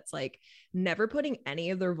type that's like never putting any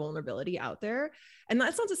of their vulnerability out there, and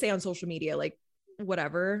that's not to say on social media, like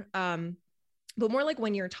whatever, but more like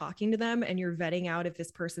when you're talking to them and you're vetting out if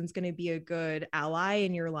this person's going to be a good ally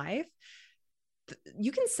in your life,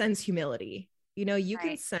 you can sense humility. You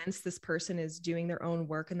can sense this person is doing their own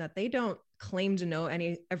work and that they don't claim to know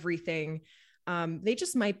everything. They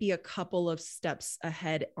just might be a couple of steps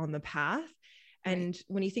ahead on the path. And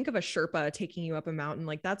when you think of a Sherpa taking you up a mountain,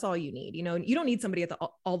 like that's all you need, you know, you don't need somebody at the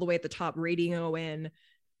all the way at the top radioing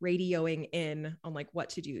in on like what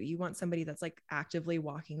to do. You want somebody that's like actively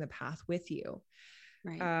walking the path with you.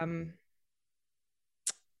 Right. I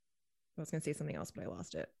was going to say something else, but I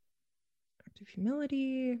lost it. Active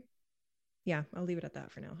humility. Yeah, I'll leave it at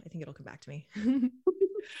that for now. I think it'll come back to me.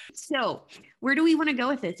 So where do we want to go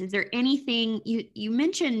with this? Is there anything you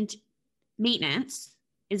mentioned maintenance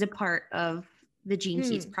is a part of the Gene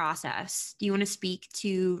Keys process. Do you want to speak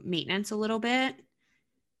to maintenance a little bit?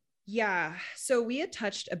 Yeah. So we had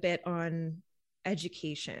touched a bit on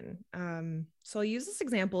education. So I'll use this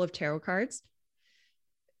example of tarot cards.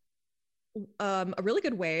 A really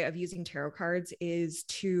good way of using tarot cards is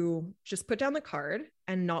to just put down the card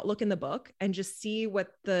and not look in the book and just see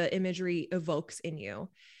what the imagery evokes in you.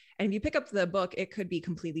 And if you pick up the book, it could be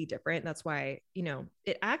completely different. That's why, you know,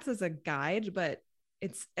 it acts as a guide, but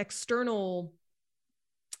it's external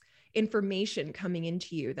information coming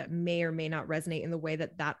into you that may or may not resonate in the way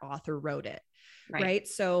that that author wrote it. Right.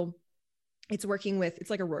 So it's working with, it's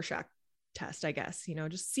like a Rorschach test, I guess, you know,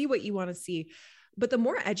 just see what you want to see. But the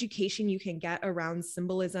more education you can get around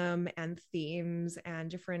symbolism and themes and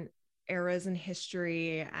different eras in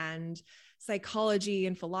history and psychology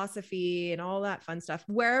and philosophy and all that fun stuff,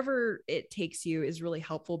 wherever it takes you is really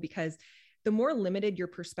helpful, because the more limited your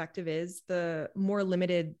perspective is, the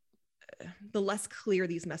less clear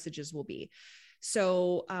these messages will be.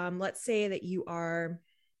 So let's say that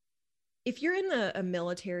if you're in a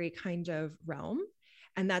military kind of realm,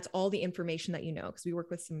 and that's all the information that you know, because we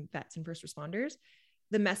work with some vets and first responders,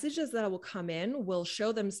 the messages that will come in will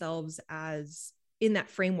show themselves as in that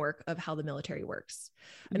framework of how the military works.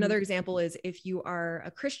 Mm-hmm. Another example is if you are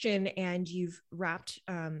a Christian and you've wrapped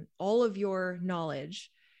all of your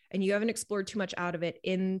knowledge and you haven't explored too much out of it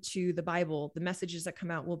into the Bible, the messages that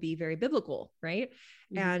come out will be very biblical, right?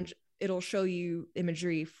 Mm-hmm. And it'll show you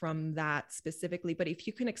imagery from that specifically. But if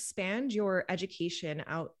you can expand your education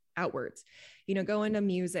outwards, you know, go into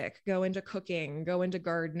music, go into cooking, go into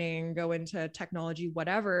gardening, go into technology,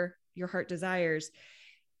 whatever your heart desires,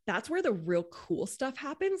 that's where the real cool stuff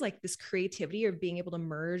happens. Like this creativity of being able to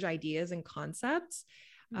merge ideas and concepts.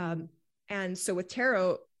 Mm-hmm. And so with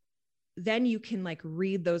tarot, then you can like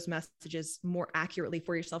read those messages more accurately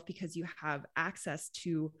for yourself because you have access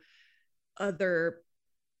to other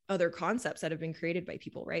concepts that have been created by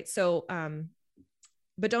people. Right. So,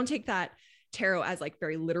 but don't take that tarot as like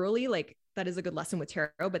very literally, like that is a good lesson with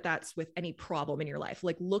tarot, but that's with any problem in your life,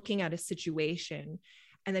 like looking at a situation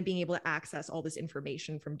and then being able to access all this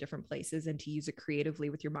information from different places and to use it creatively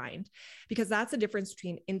with your mind, because that's the difference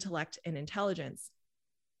between intellect and intelligence.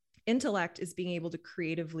 Intellect is being able to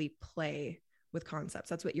creatively play with concepts.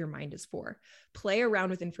 That's what your mind is for. Play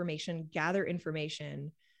around with information, gather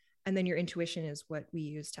information, and then your intuition is what we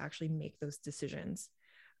use to actually make those decisions.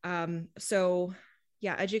 So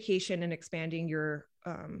yeah, education and expanding your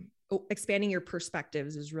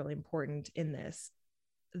perspectives is really important in this.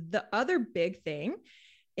 The other big thing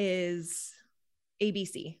is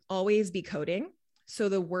ABC, always be coding. So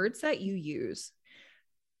the words that you use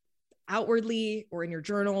outwardly or in your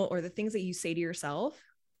journal or the things that you say to yourself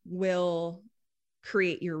will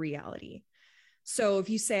create your reality. So if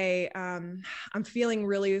you say, I'm going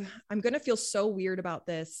to feel so weird about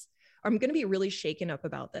this, or I'm going to be really shaken up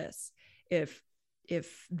about this if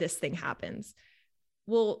this thing happens.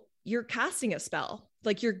 Well, you're casting a spell.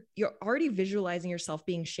 Like you're already visualizing yourself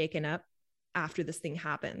being shaken up after this thing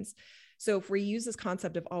happens. So if we use this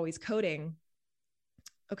concept of always coding,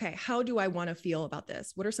 okay, how do I want to feel about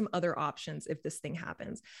this? What are some other options if this thing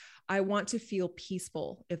happens? I want to feel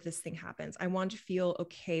peaceful if this thing happens. I want to feel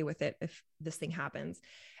okay with it if this thing happens.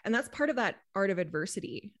 And that's part of that art of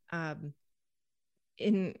adversity.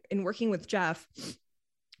 In working with Jeff,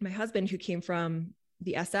 my husband, who came from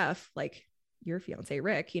the SF, like your fiance,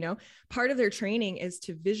 Rick, you know, part of their training is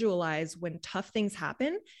to visualize when tough things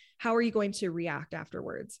happen, how are you going to react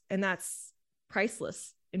afterwards? And that's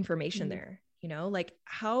priceless information there. You know, like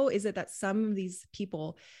how is it that some of these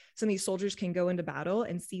soldiers can go into battle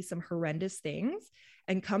and see some horrendous things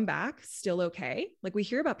and come back still okay? Like we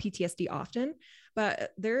hear about PTSD often,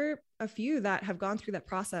 but there are a few that have gone through that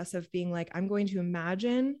process of being like, I'm going to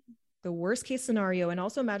imagine the worst case scenario and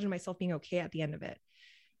also imagine myself being okay at the end of it,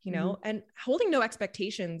 you know, and holding no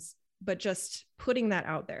expectations, but just putting that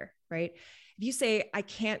out there, right? If you say, I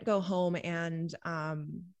can't go home and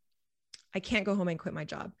quit my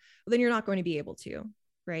job, well, then you're not going to be able to,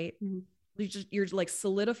 right? You're like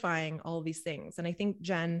solidifying all of these things. And I think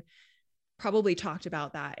Jen probably talked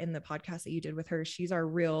about that in the podcast that you did with her. She's our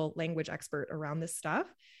real language expert around this stuff.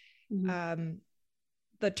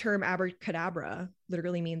 the term abracadabra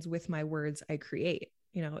literally means with my words I create.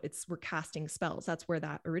 You know, we're casting spells. That's where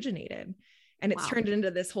that originated. And it's turned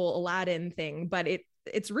into this whole Aladdin thing, but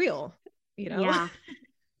it's real, you know? Yeah.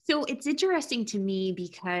 So it's interesting to me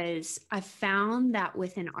because I found that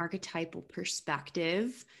with an archetypal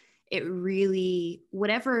perspective, it really,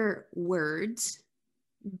 whatever words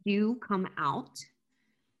do come out,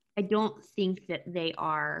 I don't think that they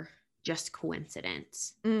are just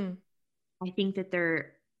coincidence. I think that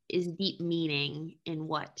there is deep meaning in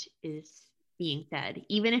what is being said,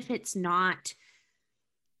 even if it's not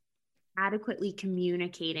adequately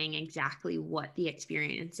communicating exactly what the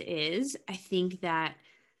experience is. I think that,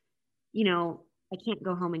 you know, I can't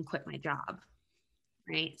go home and quit my job,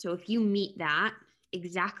 right? So if you meet that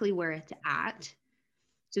exactly where it's at,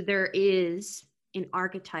 so there is an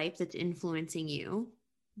archetype that's influencing you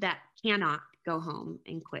that cannot go home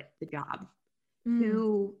and quit the job.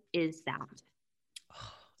 Who is that?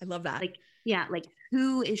 Oh, I love that. Like, yeah, like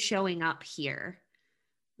who is showing up here?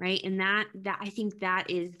 Right. And that I think that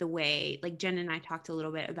is the way, like Jen and I talked a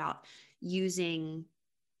little bit about using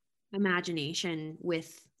imagination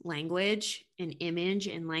with language and image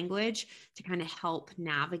and language to kind of help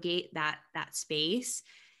navigate that space.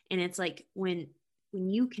 And it's like when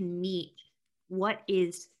you can meet what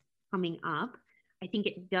is coming up, I think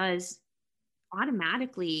it does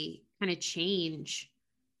automatically kind of change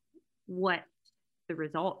what the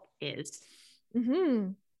result is. I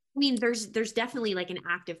mean, there's definitely like an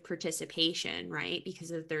active participation, right?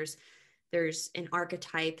 Because there's an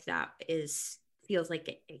archetype that feels like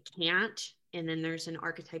it can't, and then there's an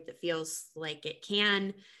archetype that feels like it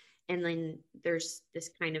can, and then there's this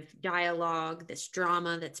kind of dialogue, this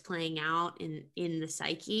drama that's playing out in the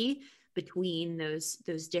psyche between those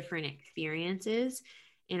different experiences.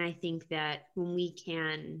 And I think that when we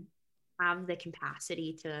can have the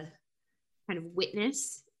capacity to kind of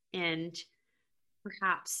witness and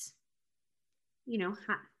perhaps, you know,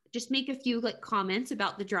 just make a few like comments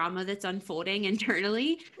about the drama that's unfolding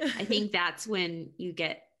internally, I think that's when you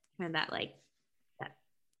get kind of that like that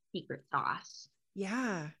secret sauce.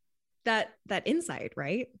 Yeah. That insight,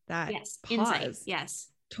 right? That yes, pause. insight.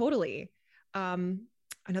 Yes. Totally.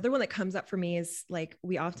 Another one that comes up for me is like,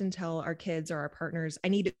 we often tell our kids or our partners, I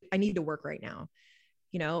need to work right now,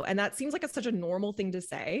 you know, and that seems like such a normal thing to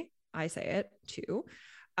say. I say it too.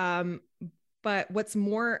 But what's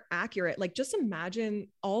more accurate, like just imagine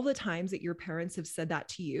all the times that your parents have said that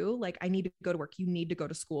to you, like, I need to go to work. You need to go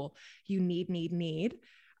to school. You need.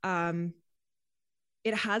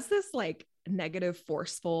 It has this like negative,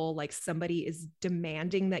 forceful, like somebody is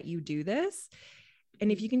demanding that you do this.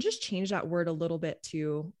 And if you can just change that word a little bit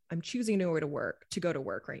to, I'm choosing to go to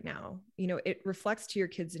work right now, you know, it reflects to your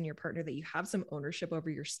kids and your partner that you have some ownership over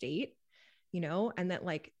your state, you know, and that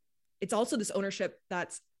like, it's also this ownership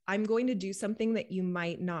that's, I'm going to do something that you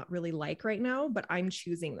might not really like right now, but I'm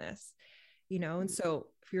choosing this, you know? And so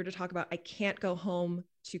if we were to talk about, I can't go home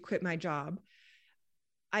to quit my job.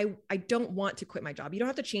 I don't want to quit my job. You don't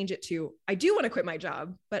have to change it to, I do want to quit my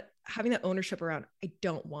job, but having that ownership around, I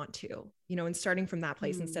don't want to, you know, and starting from that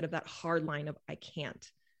place instead of that hard line of I can't.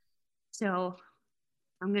 So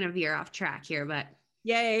I'm going to veer off track here, but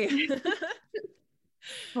yay.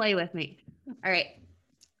 Play with me. All right.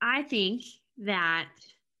 I think that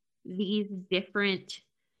these different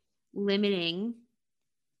limiting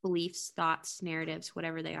beliefs, thoughts, narratives,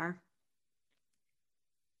 whatever they are,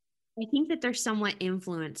 I think that they're somewhat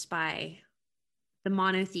influenced by the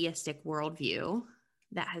monotheistic worldview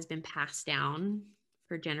that has been passed down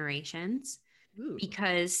for generations. Ooh.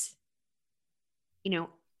 Because, you know,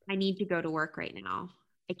 I need to go to work right now.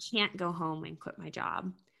 I can't go home and quit my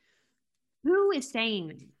job. Who is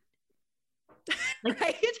saying that? Like,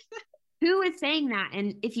 right? Who is saying that?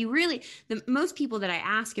 And if you really, the most people that I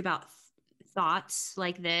ask about thoughts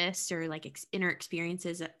like this or like inner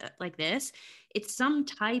experiences like this, it's some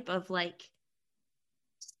type of like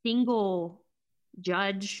single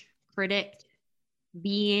judge, critic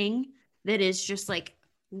being that is just like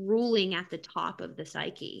ruling at the top of the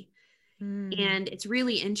psyche. And it's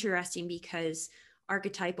really interesting because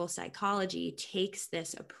archetypal psychology takes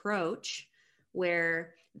this approach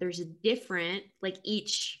where there's a different, like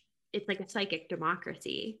it's like a psychic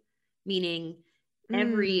democracy, meaning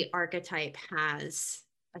every archetype has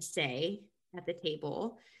a say at the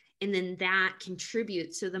table, and then that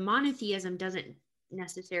contributes. So the monotheism doesn't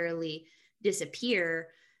necessarily disappear.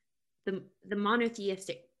 The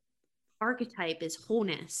monotheistic archetype is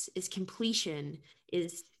wholeness, is completion,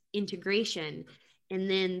 is integration. And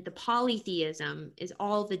then the polytheism is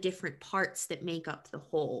all the different parts that make up the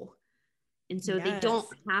whole. And so they don't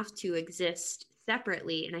have to exist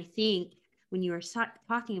separately. And I think when you were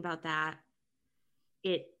talking about that,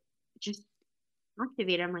 it just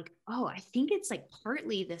activated. I'm like, oh, I think it's like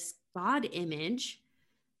partly this God image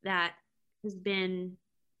that has been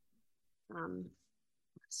um,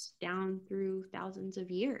 down through thousands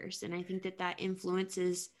of years. And I think that that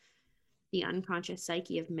influences the unconscious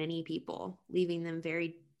psyche of many people, leaving them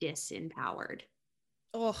very disempowered.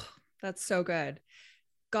 Oh, that's so good.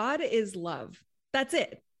 God is love. That's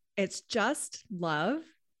it. It's just love.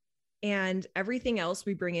 And everything else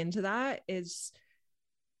we bring into that is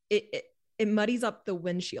it muddies up the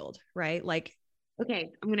windshield, right? Like,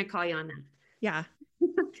 okay, I'm going to call you on that. Yeah.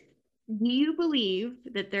 Do you believe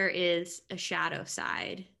that there is a shadow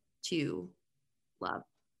side to love?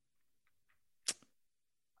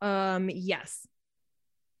 Yes.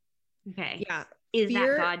 Okay. Yeah. Is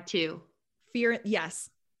that God too? Fear. Yes.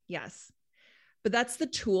 Yes. But that's the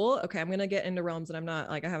tool. Okay. I'm going to get into realms that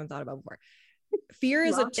I haven't thought about before. Fear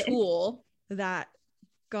is a tool that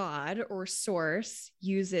God or source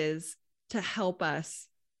uses to help us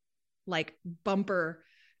like bumper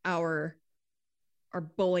our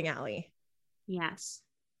bowling alley. Yes.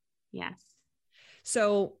 Yes.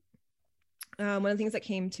 So one of the things that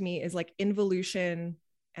came to me is like involution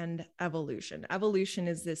and evolution. Evolution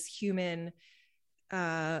is this human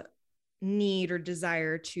need or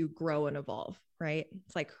desire to grow and evolve, right?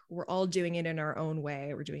 It's like we're all doing it in our own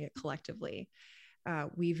way. We're doing it collectively.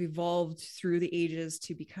 We've evolved through the ages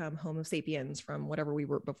to become Homo sapiens from whatever we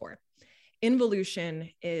were before. Involution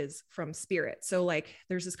is from spirit. So like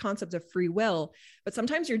there's this concept of free will, but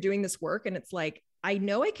sometimes you're doing this work and it's like, I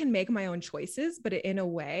know I can make my own choices, but in a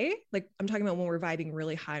way, like I'm talking about when we're vibing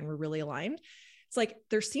really high and we're really aligned, it's like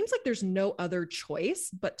there seems like there's no other choice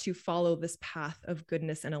but to follow this path of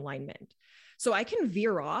goodness and alignment. So I can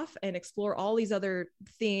veer off and explore all these other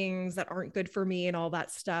things that aren't good for me and all that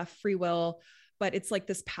stuff, free will, but it's like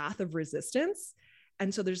this path of resistance.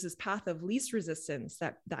 And so there's this path of least resistance,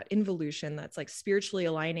 that involution that's like spiritually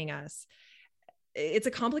aligning us. It's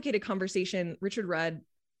a complicated conversation. Richard Rudd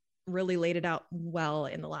really laid it out well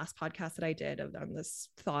in the last podcast that I did on this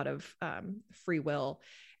thought of free will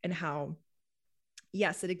and how,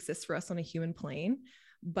 yes, it exists for us on a human plane,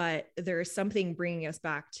 but there is something bringing us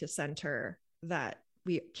back to center that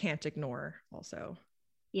we can't ignore also.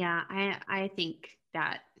 Yeah, I think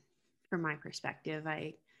that from my perspective,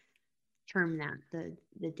 I term that the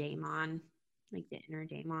daemon, like the inner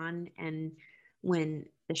daemon. And when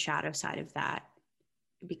the shadow side of that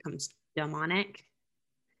becomes demonic,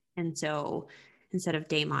 and so instead of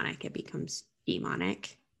daemonic, it becomes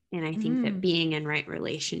demonic. And I think that being in right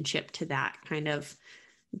relationship to that kind of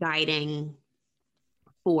guiding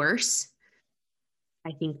force,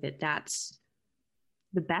 I think that that's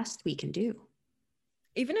the best we can do.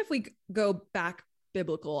 Even if we go back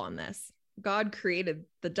biblical on this, God created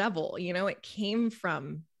the devil, you know, it came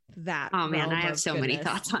from that. Oh man, I have so many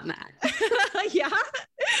thoughts on that. Yeah.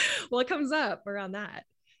 What comes up around that?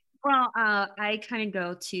 Well, I kind of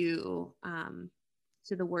go to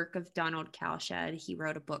the work of Donald Cowshed. He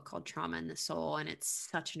wrote a book called Trauma in the Soul, and it's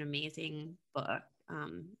such an amazing book.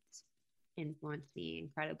 It's influenced me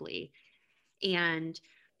incredibly. And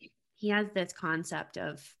he has this concept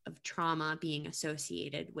of trauma being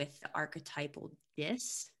associated with the archetypal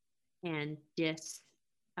dis, and dis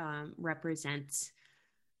represents,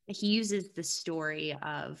 he uses the story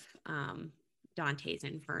of Dante's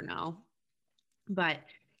Inferno, but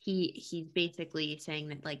he's basically saying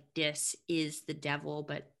that like dis is the devil,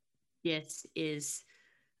 but dis is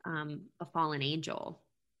a fallen angel.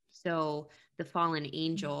 So the fallen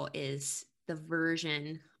angel is the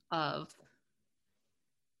version of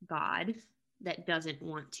God that doesn't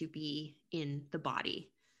want to be in the body.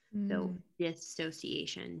 So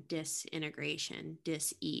dissociation, disintegration,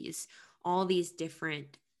 dis-ease, all these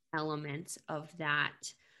different elements of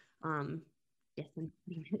that all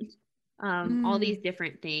these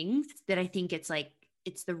different things that I think it's like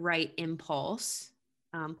it's the right impulse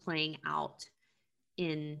playing out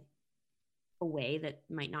in a way that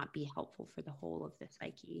might not be helpful for the whole of the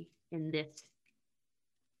psyche in this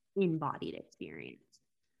embodied experience.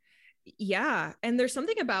 Yeah. And there's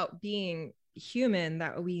something about being human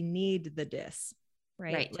that we need the dis,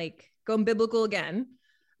 right? Like going biblical again.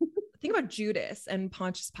 Think about Judas and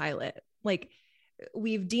Pontius Pilate. Like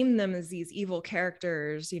we've deemed them as these evil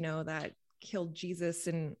characters, you know, that killed Jesus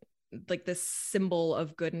and like this symbol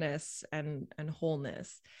of goodness and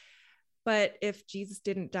wholeness. But if Jesus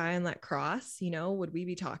didn't die on that cross, you know, would we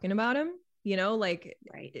be talking about him? You know, like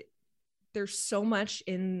there's so much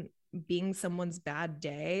in being someone's bad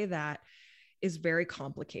day that is very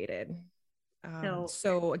complicated.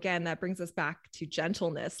 So again, that brings us back to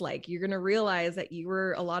gentleness. Like you're going to realize that you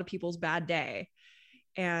were a lot of people's bad day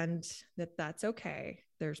and that's okay.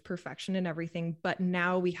 There's perfection in everything, but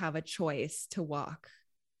now we have a choice to walk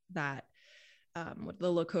that what the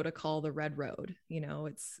Lakota call the red road. You know,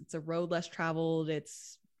 it's a road less traveled.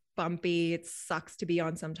 It's bumpy. It sucks to be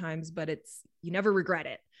on sometimes, but you never regret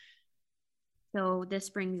it. So this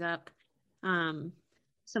brings up some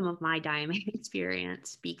of my diamond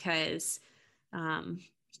experience because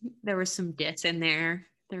there was some diss in there.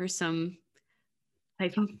 There was some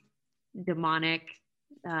type of demonic,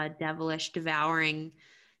 devilish, devouring,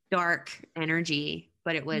 dark energy,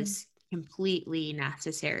 but it was completely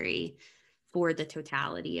necessary for the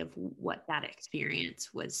totality of what that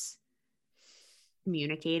experience was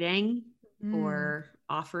communicating or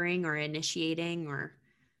offering or initiating or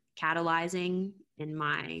catalyzing in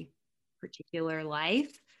my particular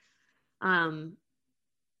life. And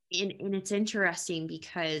it's interesting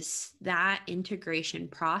because that integration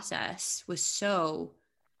process was so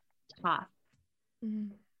tough.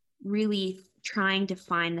 Really trying to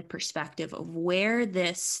find the perspective of where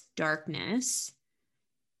this darkness,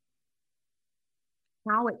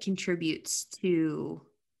 how it contributes to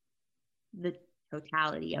the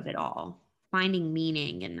totality of it all, finding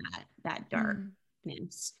meaning in that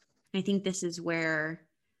darkness. I think this is where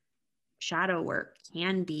shadow work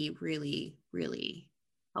can be really, really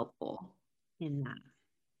helpful in that.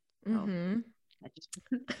 So that just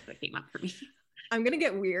came up for me. I'm going to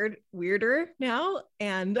get weirder now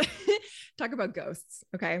and talk about ghosts.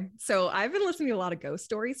 Okay. So I've been listening to a lot of ghost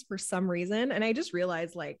stories for some reason. And I just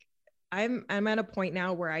realized like, I'm at a point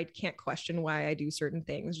now where I can't question why I do certain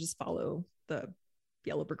things, just follow the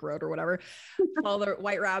yellow brick road or whatever, follow the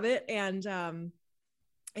white rabbit and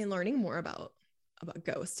learning more about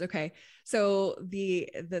ghosts. Okay. So the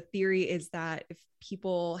theory is that if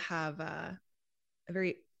people have a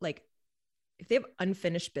very like, if they have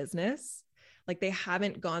unfinished business, like they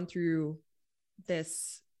haven't gone through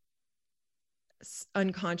this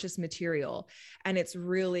unconscious material and it's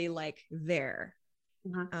really like there.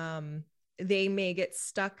 They may get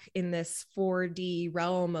stuck in this 4D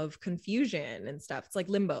realm of confusion and stuff. It's like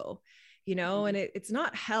limbo, you know, and it's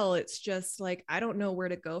not hell. It's just like, I don't know where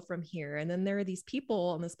to go from here. And then there are these people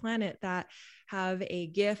on this planet that have a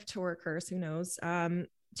gift or a curse, who knows,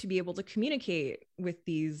 to be able to communicate with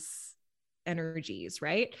these energies.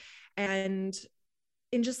 Right. And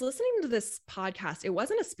in just listening to this podcast, it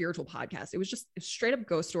wasn't a spiritual podcast. It was just straight up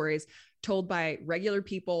ghost stories told by regular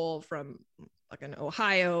people from like in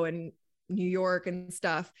Ohio and New York and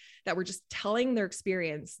stuff that were just telling their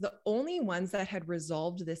experience. The only ones that had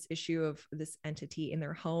resolved this issue of this entity in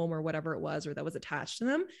their home or whatever it was, or that was attached to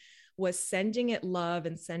them, was sending it love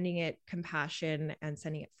and sending it compassion and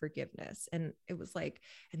sending it forgiveness. And it was like,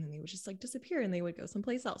 and then they would just like disappear and they would go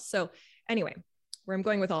someplace else. So anyway, where I'm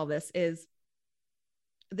going with all this is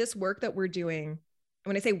this work that we're doing.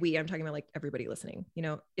 When I say we, I'm talking about like everybody listening. You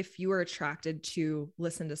know, if you are attracted to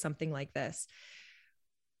listen to something like this,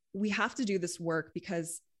 we have to do this work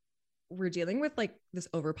because we're dealing with like this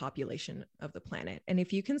overpopulation of the planet. And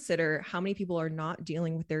if you consider how many people are not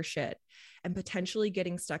dealing with their shit and potentially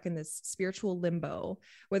getting stuck in this spiritual limbo,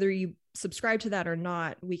 whether you subscribe to that or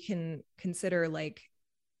not, we can consider like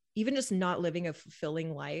even just not living a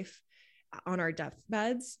fulfilling life on our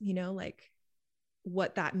deathbeds, you know, like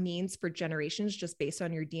what that means for generations just based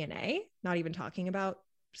on your DNA, not even talking about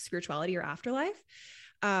spirituality or afterlife.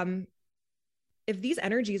 If these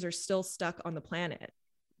energies are still stuck on the planet,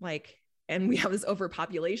 like, and we have this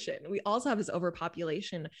overpopulation, we also have this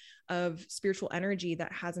overpopulation of spiritual energy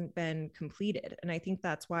that hasn't been completed. And I think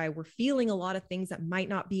that's why we're feeling a lot of things that might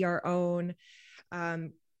not be our own.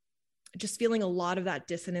 Just feeling a lot of that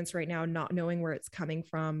dissonance right now, not knowing where it's coming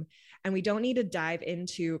from. And we don't need to dive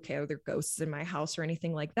into, okay, are there ghosts in my house or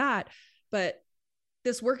anything like that? But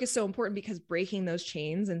this work is so important because breaking those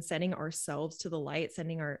chains and sending ourselves to the light,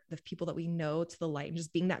 sending the people that we know to the light, and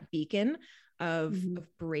just being that beacon of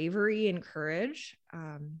bravery and courage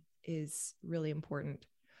is really important.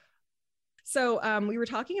 So we were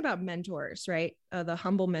talking about mentors, right? The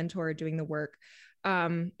humble mentor doing the work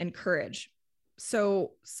and courage.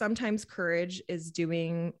 So sometimes courage is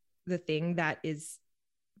doing the thing that is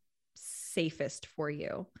safest for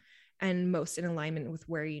you and most in alignment with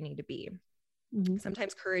where you need to be.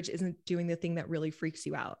 Sometimes courage isn't doing the thing that really freaks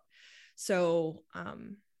you out. So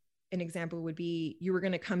an example would be you were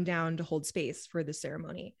going to come down to hold space for the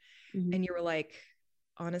ceremony. And you were like,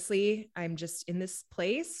 honestly, I'm just in this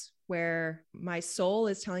place where my soul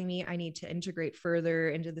is telling me I need to integrate further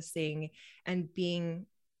into this thing, and being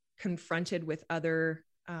confronted with other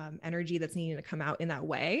energy that's needing to come out in that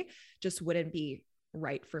way just wouldn't be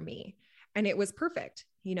right for me. And it was perfect.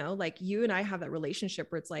 You know, like you and I have that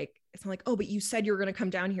relationship where it's not like, oh, but you said you were going to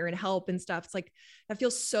come down here and help and stuff. It's like, that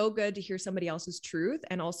feels so good to hear somebody else's truth.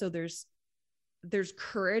 And also there's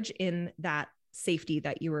courage in that safety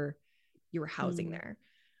that you were housing there.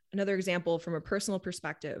 Another example from a personal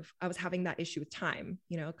perspective, I was having that issue with time,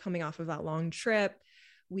 you know, coming off of that long trip.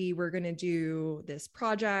 We were going to do this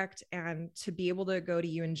project, and to be able to go to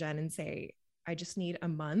you and Jen and say, I just need a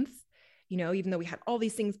month, you know, even though we had all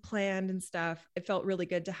these things planned and stuff, it felt really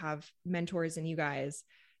good to have mentors and you guys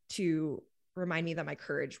to remind me that my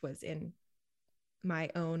courage was in my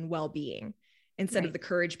own well-being, instead of the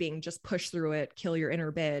courage being just push through it, kill your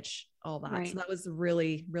inner bitch, all that. Right. So that was a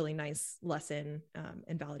really, really nice lesson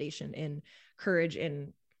and validation in courage,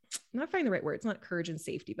 in not finding the right word. It's not courage and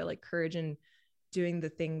safety, but like courage in doing the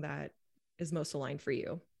thing that is most aligned for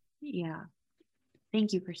you. Yeah.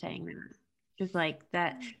 Thank you for saying that. Just like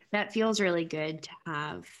that feels really good to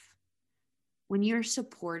have when you're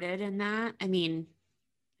supported in that. I mean,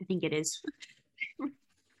 I think it is.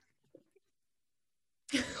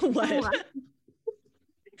 What?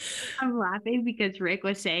 I'm laughing because Rick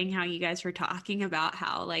was saying how you guys were talking about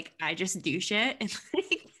how like I just do shit, and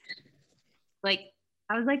like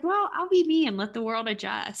I was like, well, I'll be me and let the world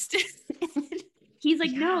adjust. He's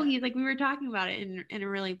like, no, he's like, we were talking about it in a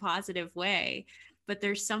really positive way, but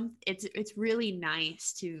there's it's really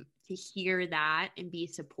nice to hear that and be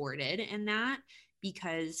supported in that,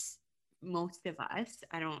 because most of us,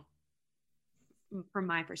 from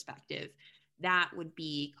my perspective, that would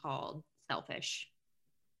be called selfish.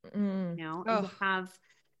 You know, and to have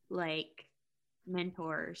like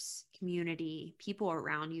mentors, community, people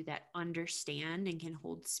around you that understand and can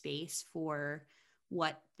hold space for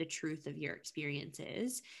what the truth of your experience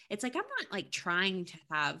is. It's like, I'm not like trying to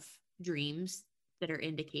have dreams that are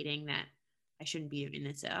indicating that I shouldn't be doing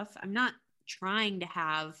this stuff. I'm not trying to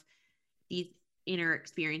have these inner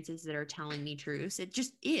experiences that are telling me truths. It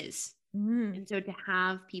just is. And so to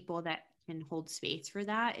have people that can hold space for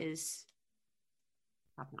that is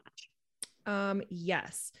top notch.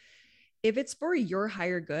 Yes. If it's for your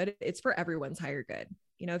higher good, it's for everyone's higher good.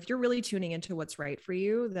 You know, if you're really tuning into what's right for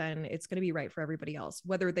you, then it's going to be right for everybody else.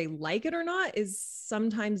 Whether they like it or not is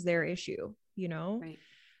sometimes their issue, you know? Right.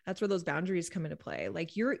 That's where those boundaries come into play.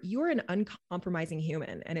 Like you're an uncompromising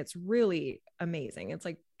human, and it's really amazing. It's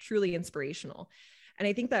like truly inspirational. And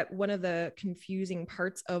I think that one of the confusing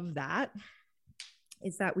parts of that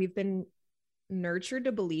is that we've been nurtured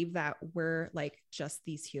to believe that we're like just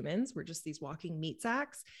these humans, we're just these walking meat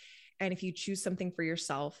sacks. And if you choose something for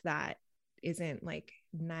yourself that isn't like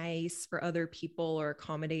nice for other people or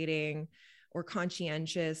accommodating or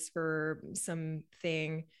conscientious for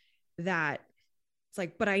something, that it's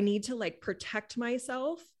like, but I need to like protect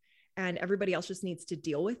myself and everybody else just needs to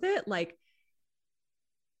deal with it. Like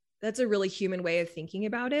that's a really human way of thinking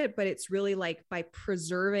about it, but it's really like by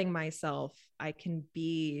preserving myself, I can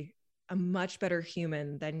be a much better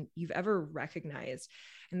human than you've ever recognized.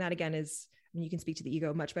 And that again is, I mean, you can speak to the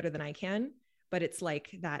ego much better than I can, but it's like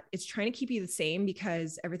that it's trying to keep you the same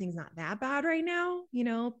because everything's not that bad right now, you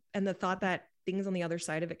know? And the thought that things on the other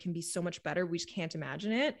side of it can be so much better, we just can't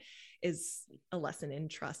imagine it, is a lesson in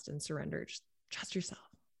trust and surrender. Just trust yourself.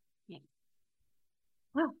 Yeah.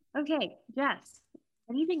 Well, okay, Jess,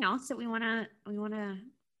 anything else that we want to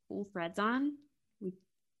pull threads on? We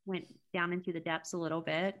went down into the depths a little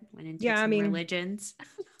bit, went into some religions.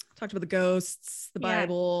 Talked about the ghosts, the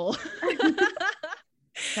Bible,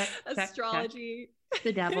 astrology,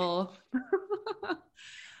 the devil.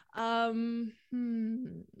 How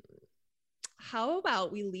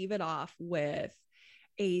about we leave it off with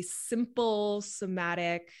a simple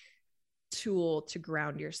somatic tool to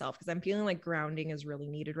ground yourself? Because I'm feeling like grounding is really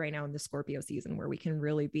needed right now in the Scorpio season, where we can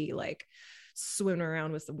really be like swimming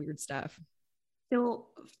around with some weird stuff. So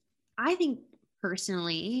I think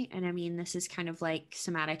personally, and I mean, this is kind of like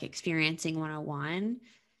somatic experiencing 101,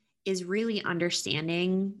 is really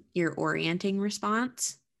understanding your orienting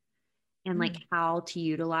response and like how to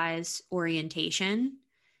utilize orientation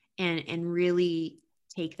and really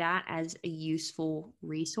take that as a useful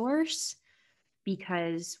resource.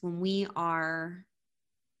 Because when we are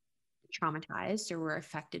traumatized or we're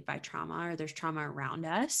affected by trauma or there's trauma around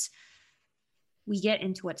us, we get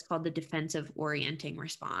into what's called the defensive orienting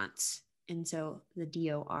response. And so the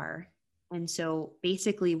DOR. And so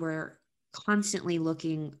basically we're constantly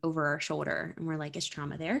looking over our shoulder and we're like, is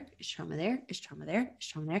trauma there? Is trauma there? Is trauma there? Is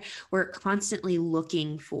trauma there? We're constantly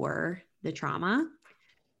looking for the trauma.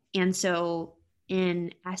 And so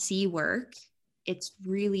in SE work, it's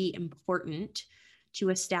really important to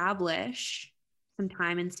establish some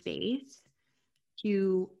time and space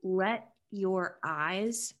to let your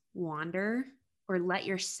eyes wander or let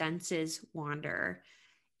your senses wander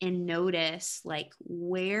and notice like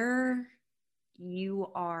where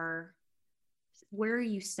are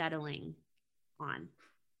you settling on.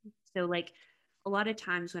 So like a lot of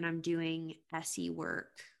times when I'm doing SE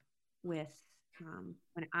work with,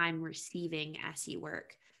 when I'm receiving SE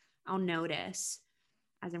work, I'll notice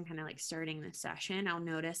as I'm kind of like starting the session, I'll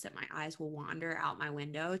notice that my eyes will wander out my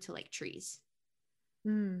window to like trees,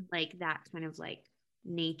 like that kind of like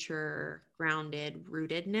nature grounded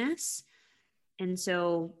rootedness. And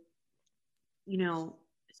so, you know,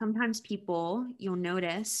 sometimes you'll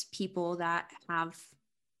notice people that have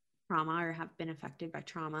trauma or have been affected by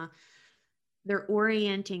trauma, their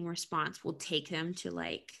orienting response will take them to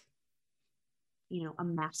like, you know, a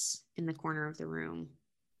mess in the corner of the room.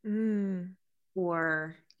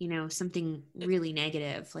 Or, you know, something really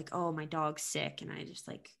negative, like, oh, my dog's sick and I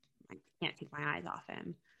can't take my eyes off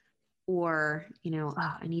him. Or, you know,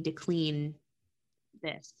 oh, I need to clean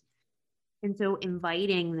this. And so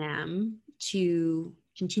inviting them to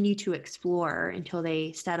continue to explore until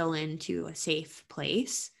they settle into a safe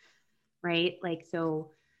place, right? Like,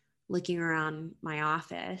 so looking around my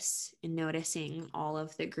office and noticing all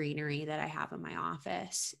of the greenery that I have in my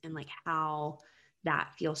office and like how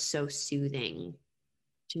that feels so soothing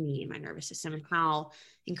to me and my nervous system, and how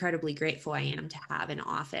incredibly grateful I am to have an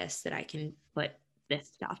office that I can put this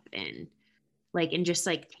stuff in. Like, and just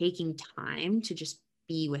like taking time to just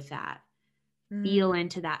be with that, feel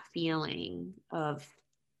into that feeling of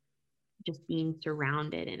just being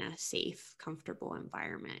surrounded in a safe, comfortable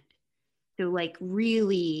environment. So like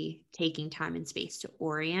really taking time and space to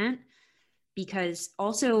orient, because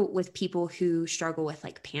also with people who struggle with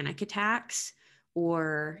like panic attacks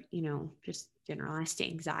or, you know, just generalized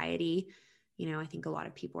anxiety, you know, I think a lot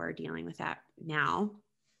of people are dealing with that now.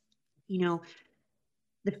 You know,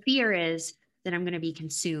 the fear is that I'm going to be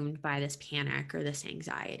consumed by this panic or this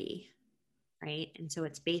anxiety, right? And so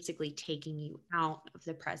it's basically taking you out of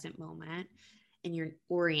the present moment and you're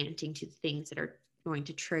orienting to things that are going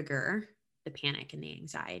to trigger the panic and the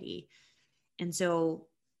anxiety. And so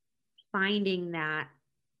finding that,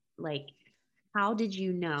 like, how did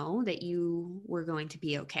you know that you were going to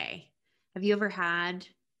be okay? Have you ever had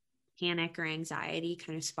panic or anxiety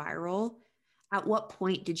kind of spiral? At what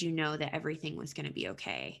point did you know that everything was going to be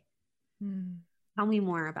okay? Tell me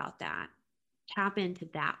more about that. Tap into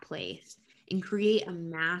that place and create a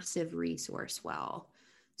massive resource well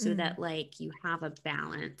so that like you have a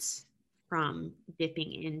balance from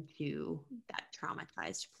dipping into that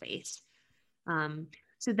traumatized place.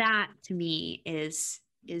 So that to me is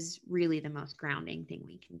really the most grounding thing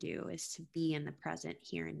we can do, is to be in the present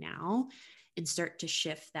here and now and start to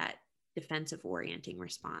shift that defensive orienting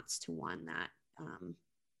response to one that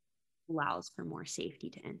allows for more safety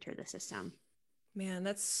to enter the system. Man,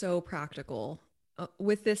 that's so practical.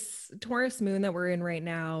 With this Taurus moon that we're in right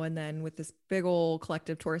now, and then with this big old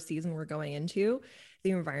collective Taurus season we're going into,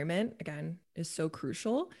 the environment, again, is so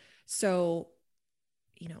crucial. So,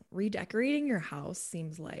 you know, redecorating your house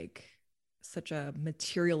seems like such a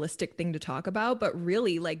materialistic thing to talk about, but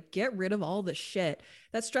really like get rid of all the shit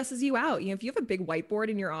that stresses you out. You know, if you have a big whiteboard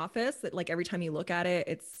in your office that like every time you look at it,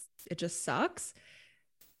 it just sucks.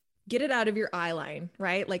 Get it out of your eye line,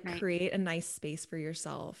 right? Like create a nice space for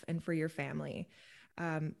yourself and for your family.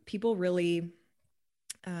 People really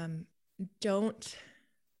don't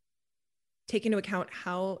take into account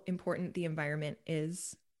how important the environment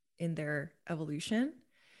is in their evolution.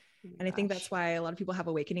 And I think that's why a lot of people have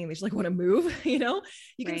awakening. They just like want to move, you know,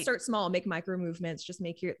 you can start small, make micro movements, just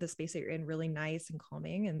make the space that you're in really nice and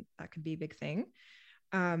calming. And that could be a big thing.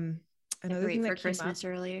 Another thing that came Christmas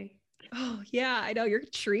up earlier. Oh yeah, I know your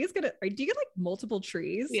tree is gonna. Do you get like multiple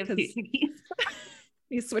trees? We have 2 trees.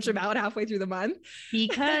 You switch them out halfway through the month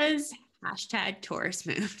because hashtag Taurus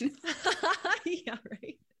moon. Yeah,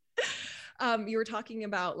 right. You were talking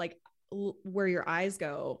about like where your eyes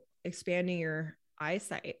go, expanding your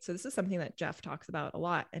eyesight. So this is something that Jeff talks about a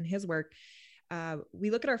lot in his work. We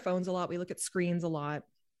look at our phones a lot. We look at screens a lot,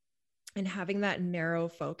 and having that narrow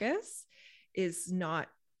focus is not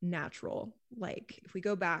natural. Like if we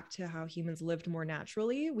go back to how humans lived more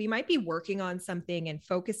naturally, we might be working on something and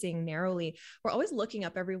focusing narrowly. We're always looking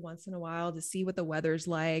up every once in a while to see what the weather's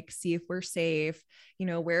like, see if we're safe, you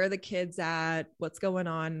know, where are the kids at, what's going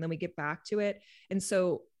on, and then we get back to it. And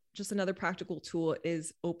so just another practical tool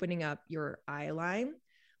is opening up your eye line.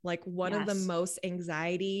 Like one of the most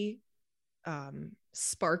anxiety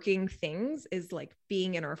sparking things is like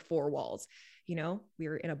being in our 4 walls. You know,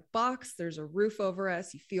 we're in a box, there's a roof over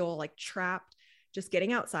us, you feel like trapped. just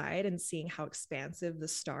getting outside and seeing how expansive the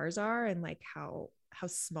stars are, and like how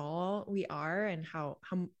small we are, and how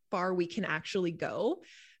far we can actually go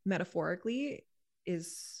metaphorically,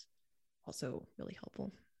 is also really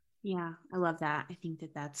helpful. Yeah, I love that. I think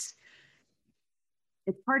it's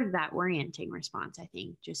part of that orienting response. I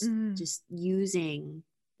think just using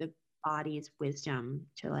the body's wisdom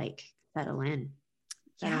to like settle in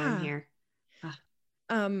here.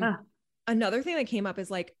 Another thing that came up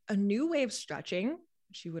is like a new way of stretching.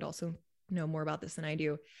 She would also know more about this than I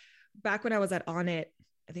do. Back when I was at Onnit,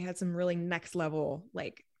 they had some really next level,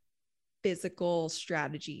 like physical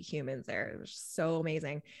strategy humans there. It was so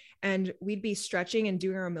amazing. And we'd be stretching and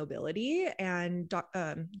doing our mobility. And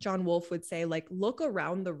John Wolfe would say, like, look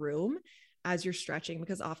around the room as you're stretching,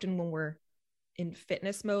 because often when we're in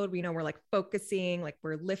fitness mode, we know we're like focusing, like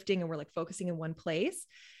we're lifting and we're like focusing in one place.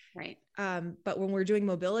 Right. But when we're doing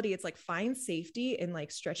mobility, it's like find safety in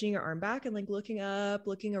like stretching your arm back and like looking up,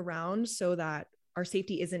 looking around, so that our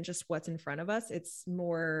safety isn't just what's in front of us. It's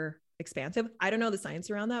more expansive. I don't know the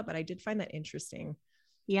science around that, but I did find that interesting.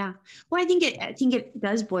 Yeah. Well, I think it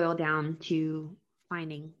does boil down to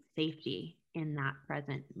finding safety in that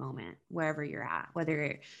present moment, wherever you're at,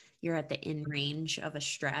 whether you're at the in range of a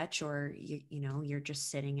stretch, or you're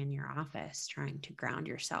just sitting in your office trying to ground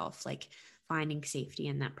yourself, like finding safety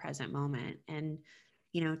in that present moment. And,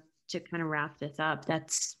 to kind of wrap this up,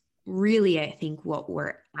 that's really, I think, what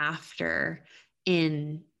we're after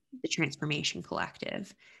in the Transformation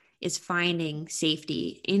Collective, is finding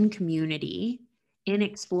safety in community, in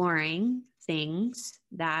exploring things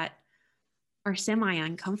that are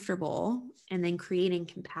semi-uncomfortable, and then creating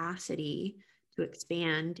capacity to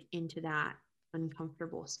expand into that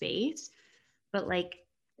uncomfortable space, but like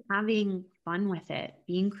having fun with it,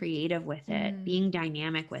 being creative with it, being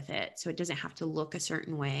dynamic with it, so it doesn't have to look a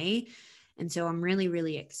certain way. And so I'm really,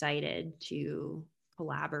 really excited to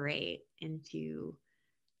collaborate and to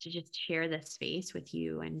just share this space with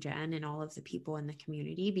you and Jen and all of the people in the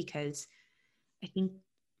community, because I think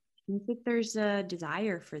that there's a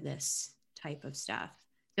desire for this type of stuff.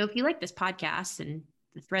 So if you like this podcast and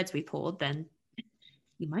the threads we pulled, then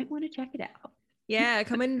you might want to check it out. Yeah,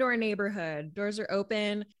 come into our neighborhood. Doors are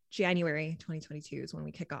open. January 2022 is when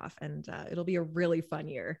we kick off, and it'll be a really fun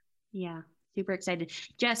year. Yeah, super excited.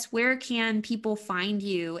 Jess, where can people find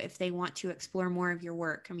you if they want to explore more of your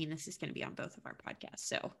work? I mean, this is going to be on both of our podcasts,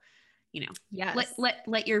 so yes,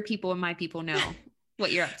 let your people and my people know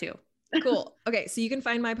what you're up to. Cool. Okay. So you can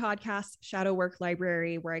find my podcast, Shadow Work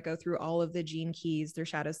Library, where I go through all of the gene keys, their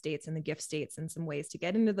shadow states, and the gift states, and some ways to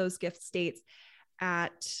get into those gift states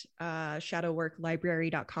at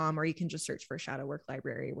shadowworklibrary.com, or you can just search for Shadow Work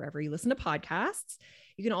Library wherever you listen to podcasts.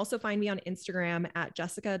 You can also find me on Instagram at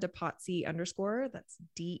Jessica Depatsie _ that's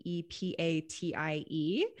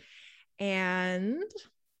DEPATIE. And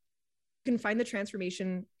you can find the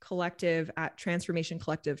Transformation Collective at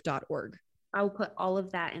transformationcollective.org. I'll put all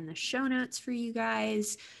of that in the show notes for you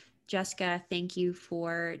guys. Jessica, thank you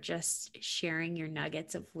for just sharing your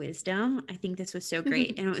nuggets of wisdom. I think this was so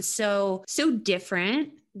great. And it was so different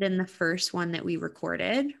than the first one that we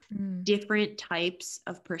recorded. Different types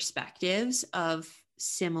of perspectives of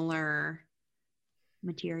similar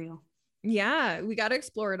material. Yeah, we got to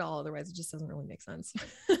explore it all. Otherwise, it just doesn't really make sense.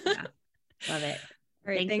 Yeah, love it.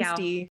 All right. Thanks, Dee.